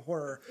away from the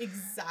horror.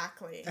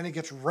 Exactly. And it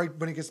gets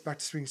when it gets back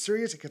to being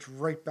serious, it gets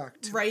right back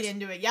to it.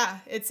 into it. Yeah.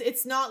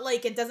 It's not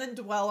like it doesn't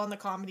dwell on the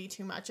comedy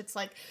too much. It's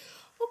like,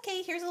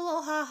 okay, here's a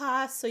little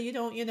ha-ha, so you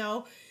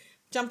don't,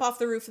 jump off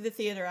the roof of the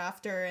theater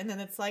after, and then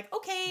it's like,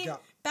 okay, Yeah.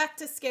 back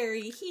to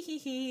scary. Hee hee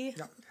hee.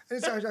 Yeah. And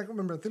it's, I don't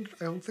remember.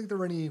 I don't think there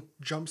were any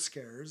jump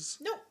scares.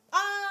 No,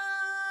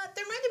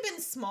 there might have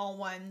been small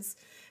ones,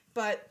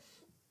 but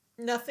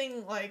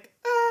nothing like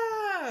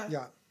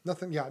Yeah.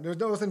 Nothing. Yeah. There was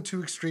nothing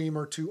too extreme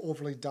or too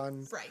overly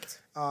done. Right.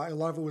 A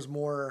lot of it was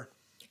more.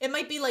 It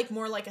might be like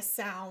more like a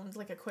sound,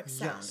 like a quick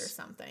sound Yes. or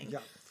something. Yeah.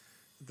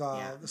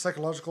 Yeah. The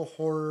psychological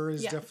horror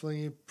is Yeah.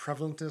 definitely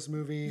prevalent in this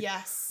movie.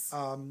 Yes.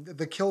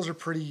 The kills are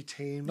pretty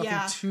tame.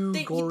 Nothing too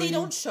they, gory. They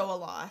don't show a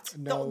lot.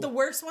 No. The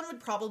worst one would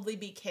probably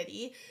be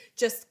Kitty,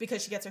 just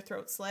because she gets her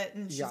throat slit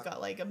and she's Yeah.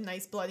 got like a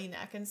nice bloody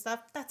neck and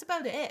stuff. That's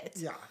about it.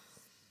 Yeah.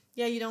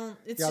 Yeah, you don't.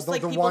 It's Yeah, just the-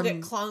 like the people one-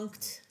 get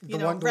clunked. You the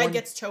know, one- the Red one-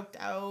 gets choked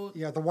out.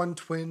 Yeah, the one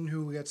twin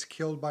who gets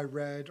killed by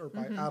Red or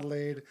by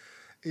Adelaide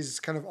is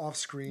kind of off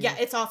screen. Mm-hmm.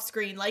 Yeah, it's off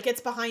screen. Like it's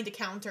behind a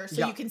counter, so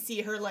Yeah. you can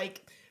see her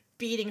like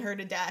beating her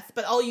to death,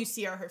 but all you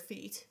see are her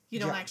feet. You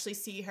don't Yeah. actually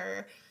see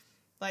her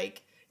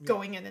like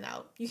going in and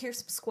out. You hear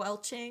some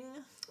squelching.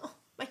 Oh,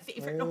 my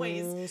favorite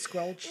noise. Oh,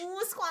 squelch. Ooh,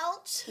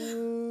 squelch.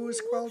 Ooh,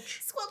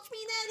 squelch. Squelch me,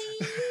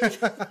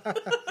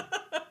 Daddy.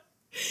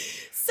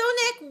 So,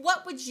 Nick,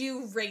 what would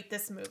you rate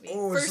this movie?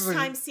 Oh, this First is a-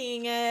 time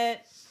seeing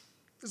it.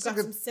 It's Got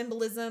like some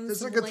symbolism. it's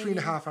some like a laying.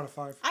 3.5 out of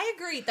 5. I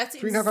agree. That's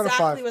 3.5 out of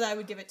exactly 5. what I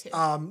would give it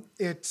to.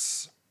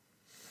 It's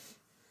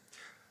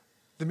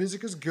the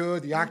music is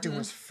good. The acting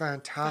was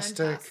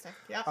fantastic. Fantastic,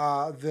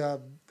 yeah.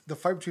 The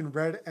fight between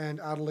Red and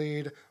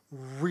Adelaide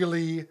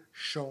really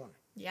shone.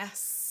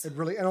 Yes. It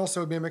really, and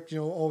also it mimicked,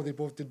 they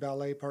both did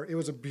ballet part. It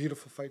was a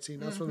beautiful fight scene.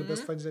 That's one of the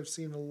best fights I've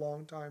seen in a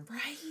long time.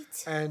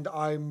 Right. And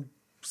I'm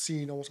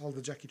seeing almost all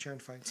the Jackie Chan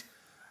fights.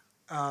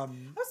 I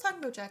was talking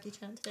about Jackie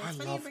Chan today. It's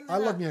funny you bring that I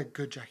love up. me a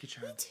good Jackie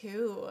Chan. Me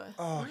too.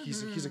 Oh,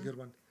 he's a good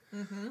one.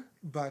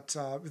 But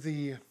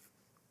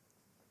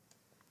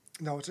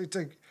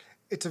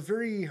it's a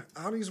very,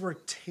 I don't use the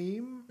word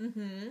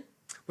tame.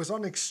 But it's not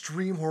an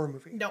extreme horror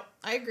movie. No,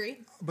 I agree.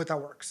 But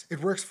that works.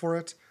 It works for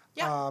it.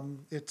 Yeah.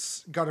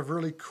 It's got a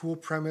really cool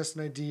premise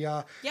and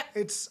idea. Yeah.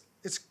 It's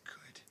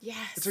good. Yes.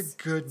 It's a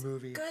good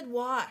movie. Good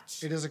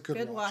watch. It is a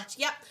good watch.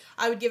 Yep.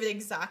 I would give it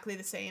exactly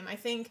the same. I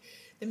think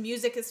the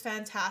music is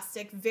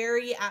fantastic,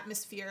 very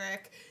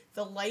atmospheric.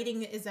 The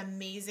lighting is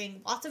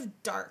amazing. Lots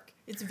of dark.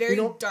 It's very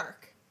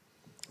dark.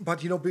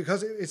 But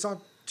because it's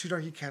not too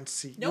dark, you can't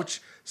see. Nope.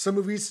 Which some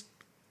movies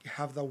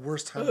have the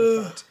worst time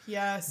with that.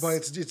 Yes. But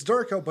it's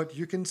dark out, but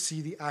you can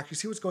see the act. You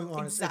see what's going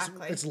on.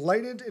 Exactly. It's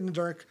lighted in the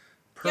dark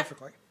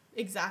perfectly. Yep.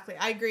 Exactly.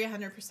 I agree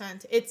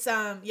 100%. It's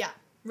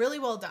really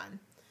well done.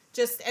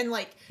 Just, and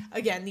like,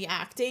 again, the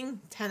acting,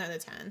 10 out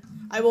of 10.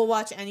 I will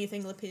watch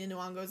anything Lupita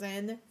Nyong'o's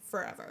in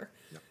forever.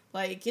 Yep.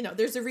 Like,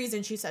 there's a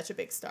reason she's such a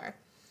big star.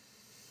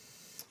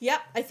 Yep,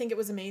 I think it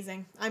was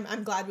amazing.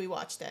 I'm glad we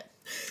watched it.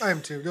 I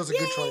am too. It was a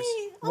good choice.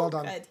 Well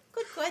done.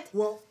 Good.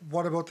 Well,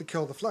 what about the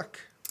kill the flick?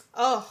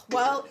 Oh,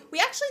 well, we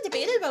actually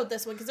debated about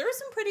this one because there were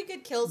some pretty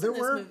good kills in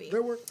this movie.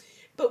 There were.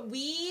 But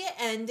we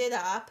ended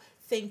up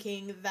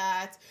thinking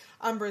that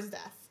Umbra's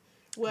death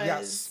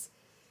was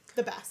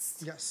the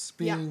best. Yes,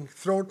 being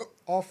thrown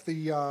off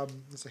the,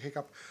 it's a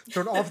hiccup,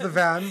 thrown off the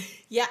van.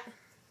 Yeah.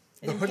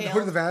 The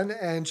hood of the van,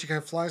 and she kind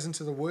of flies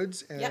into the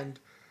woods, and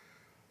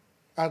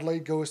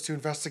Adelaide goes to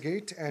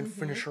investigate and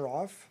finish her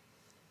off.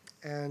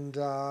 And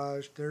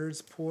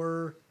there's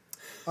poor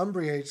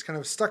Umbria, just kind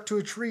of stuck to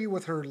a tree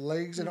with her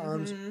legs and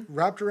arms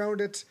wrapped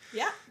around it.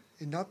 Yeah.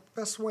 In not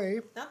the best way.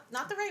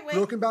 Not the right way.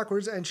 Broken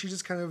backwards, and she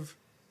just kind of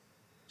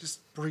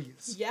just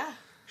breathes. Yeah.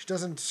 She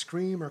doesn't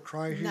scream or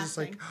cry. She's just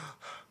like...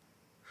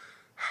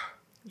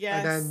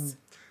 Yes. And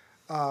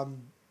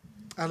then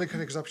Adelaide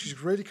kind of goes up.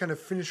 She's ready to kind of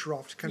finish her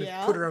off, to kind of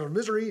Yeah. put her out of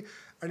misery,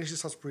 and then she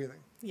stops breathing.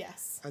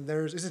 Yes. And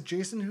is it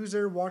Jason who's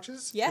there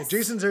watches? Yes. Yeah,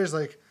 Jason's there is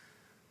like,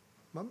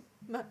 Mom?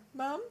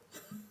 Mom?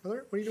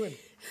 Mother? What are you doing?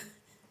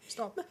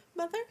 Stop.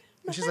 Mother?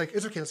 And she's like,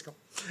 it's okay, let's go.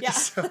 Yeah.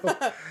 So, Back to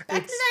the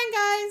van,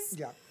 guys.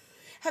 yeah.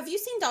 Have you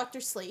seen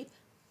Dr. Sleep?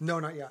 No,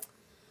 not yet.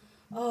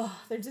 Oh,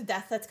 there's a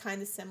death that's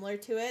kind of similar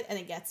to it, and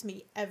it gets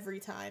me every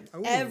time.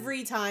 Ooh.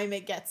 Every time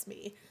it gets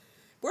me.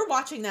 We're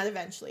watching that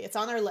eventually. It's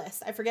on our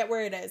list. I forget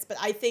where it is, but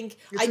I think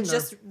It's I in there.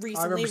 just I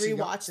recently remember seeing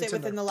it. rewatched it It's in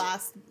within there. the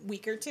last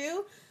week or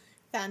two.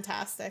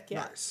 Fantastic,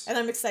 yeah. Nice. And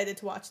I'm excited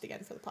to watch it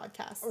again for the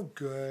podcast. Oh,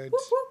 good.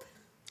 Whoop, whoop.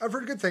 I've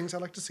heard good things.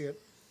 I'd like to see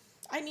it.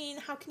 I mean,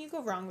 how can you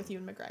go wrong with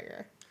Ewan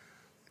McGregor?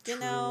 True. You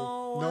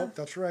know? Nope,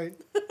 that's right.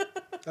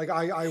 Like,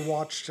 I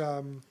watched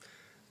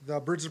the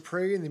Birds of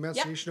Prey and the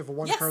Emancipation of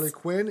One Yes. Harley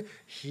Quinn.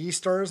 He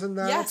stars in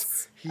that.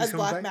 Yes, He's as come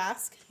Black back.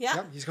 Mask. Yeah.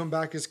 Yep, he's come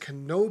back as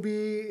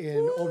Kenobi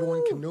in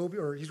Obi-Wan Kenobi,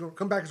 or he's going to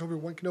come back as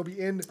Obi-Wan Kenobi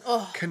in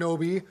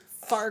Kenobi.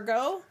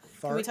 Fargo.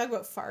 Can we talk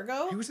about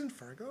Fargo? He was in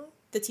Fargo?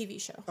 The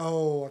TV show.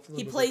 Oh, I thought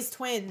He it was plays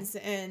twins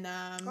in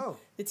Oh.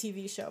 the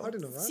TV show. I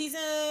didn't know that.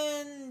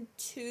 Season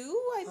 2,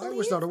 I believe. I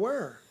was not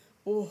aware.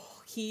 Oh,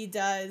 he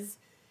does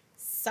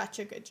such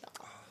a good job.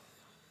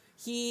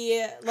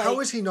 He How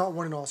has he not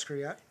won an Oscar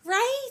yet?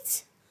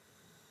 right?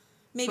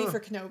 Maybe for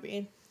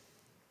Kenobi,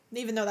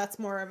 even though that's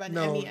more of an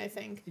No. Emmy, I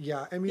think.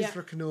 Yeah, Emmys Yeah.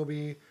 for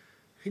Kenobi.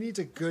 He needs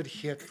a good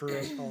hit for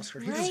an Oscar.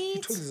 He Right?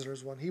 totally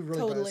deserves one. He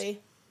really does.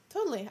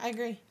 Totally. I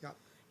agree. Yeah.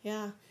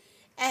 Yeah.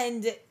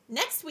 And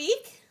next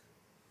week,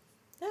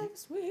 What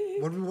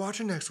are we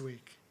watching next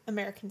week?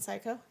 American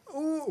Psycho.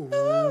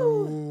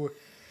 Ooh.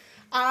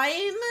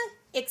 I'm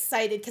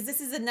excited because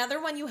this is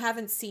another one you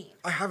haven't seen.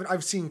 I haven't.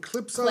 I've seen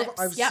clips of.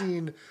 I've yep.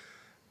 seen,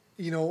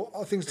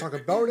 things talk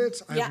about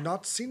it. I Yeah. have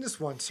not seen this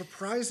one,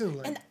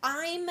 surprisingly. And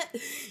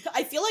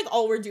I feel like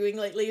all we're doing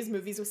lately is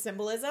movies with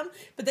symbolism,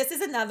 but this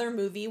is another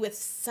movie with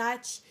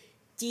such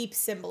deep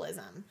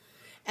symbolism.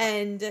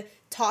 And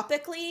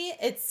topically,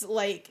 it's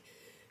like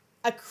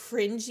a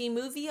cringy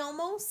movie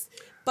almost,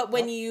 but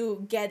when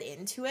you get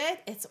into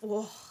it, it's,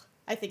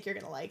 I think you're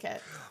going to like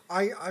it.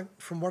 I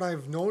from what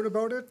I've known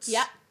about it,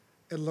 Yeah.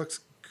 it looks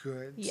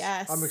good.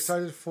 Yes. I'm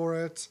excited for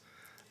it.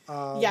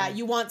 Yeah,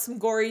 you want some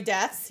gory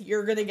deaths,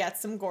 you're going to get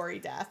some gory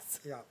deaths.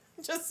 Yeah.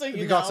 Just so you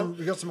We know.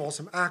 got some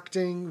awesome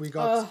acting. We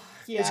got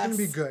it's going to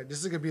be yes. good. This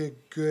is going to be a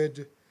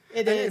good.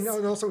 It is.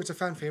 And also, it's a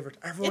fan favorite.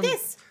 Everyone, It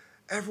is.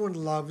 Everyone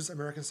loves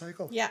American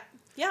Psycho. Yeah,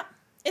 yeah.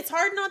 It's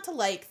hard not to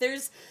like.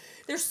 There's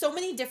so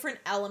many different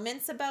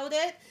elements about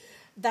it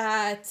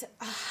that,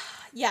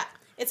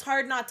 it's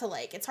hard not to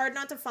like. It's hard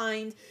not to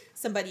find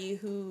somebody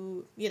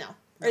who,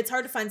 or it's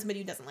hard to find somebody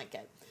who doesn't like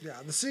it. Yeah,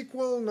 the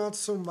sequel, not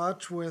so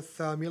much with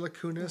Mila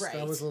Kunis. Right.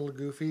 That was a little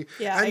goofy.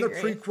 Yeah, and I the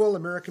agree. prequel,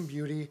 American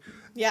Beauty.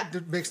 Yeah.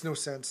 It makes no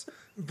sense.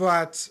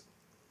 But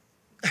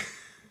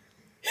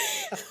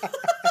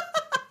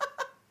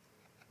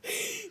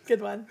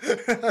Good one.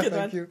 Good one.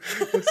 thank you.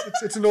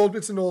 It's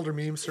an older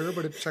meme, sir,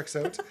 but it checks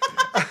out.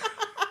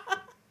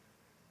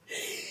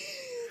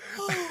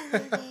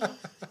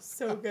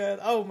 So good.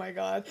 Oh my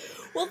God.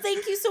 Well,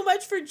 thank you so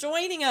much for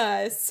joining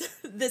us.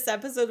 This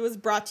episode was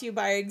brought to you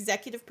by our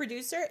executive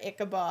producer,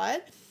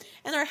 Ichabod,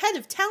 and our head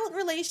of talent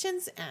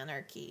relations,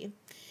 Anarchy.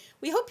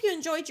 We hope you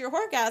enjoyed your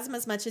Horgasm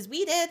as much as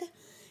we did.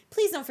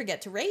 Please don't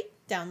forget to rate,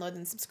 download,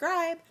 and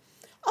subscribe.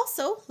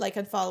 Also, like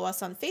and follow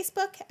us on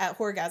Facebook at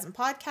Horgasm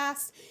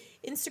Podcast,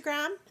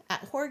 Instagram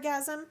at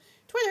Horgasm,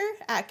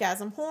 Twitter at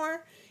Gasm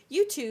Hor,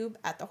 YouTube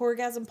at the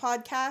Horgasm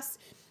Podcast,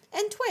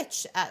 and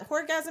Twitch at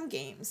Horgasm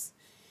Games.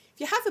 If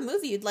you have a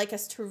movie you'd like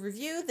us to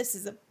review, this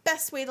is the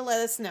best way to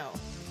let us know.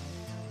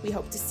 We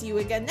hope to see you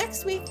again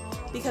next week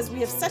because we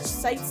have such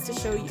sights to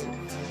show you.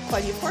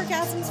 Plenty of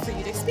orgasms for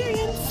you to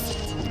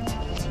experience.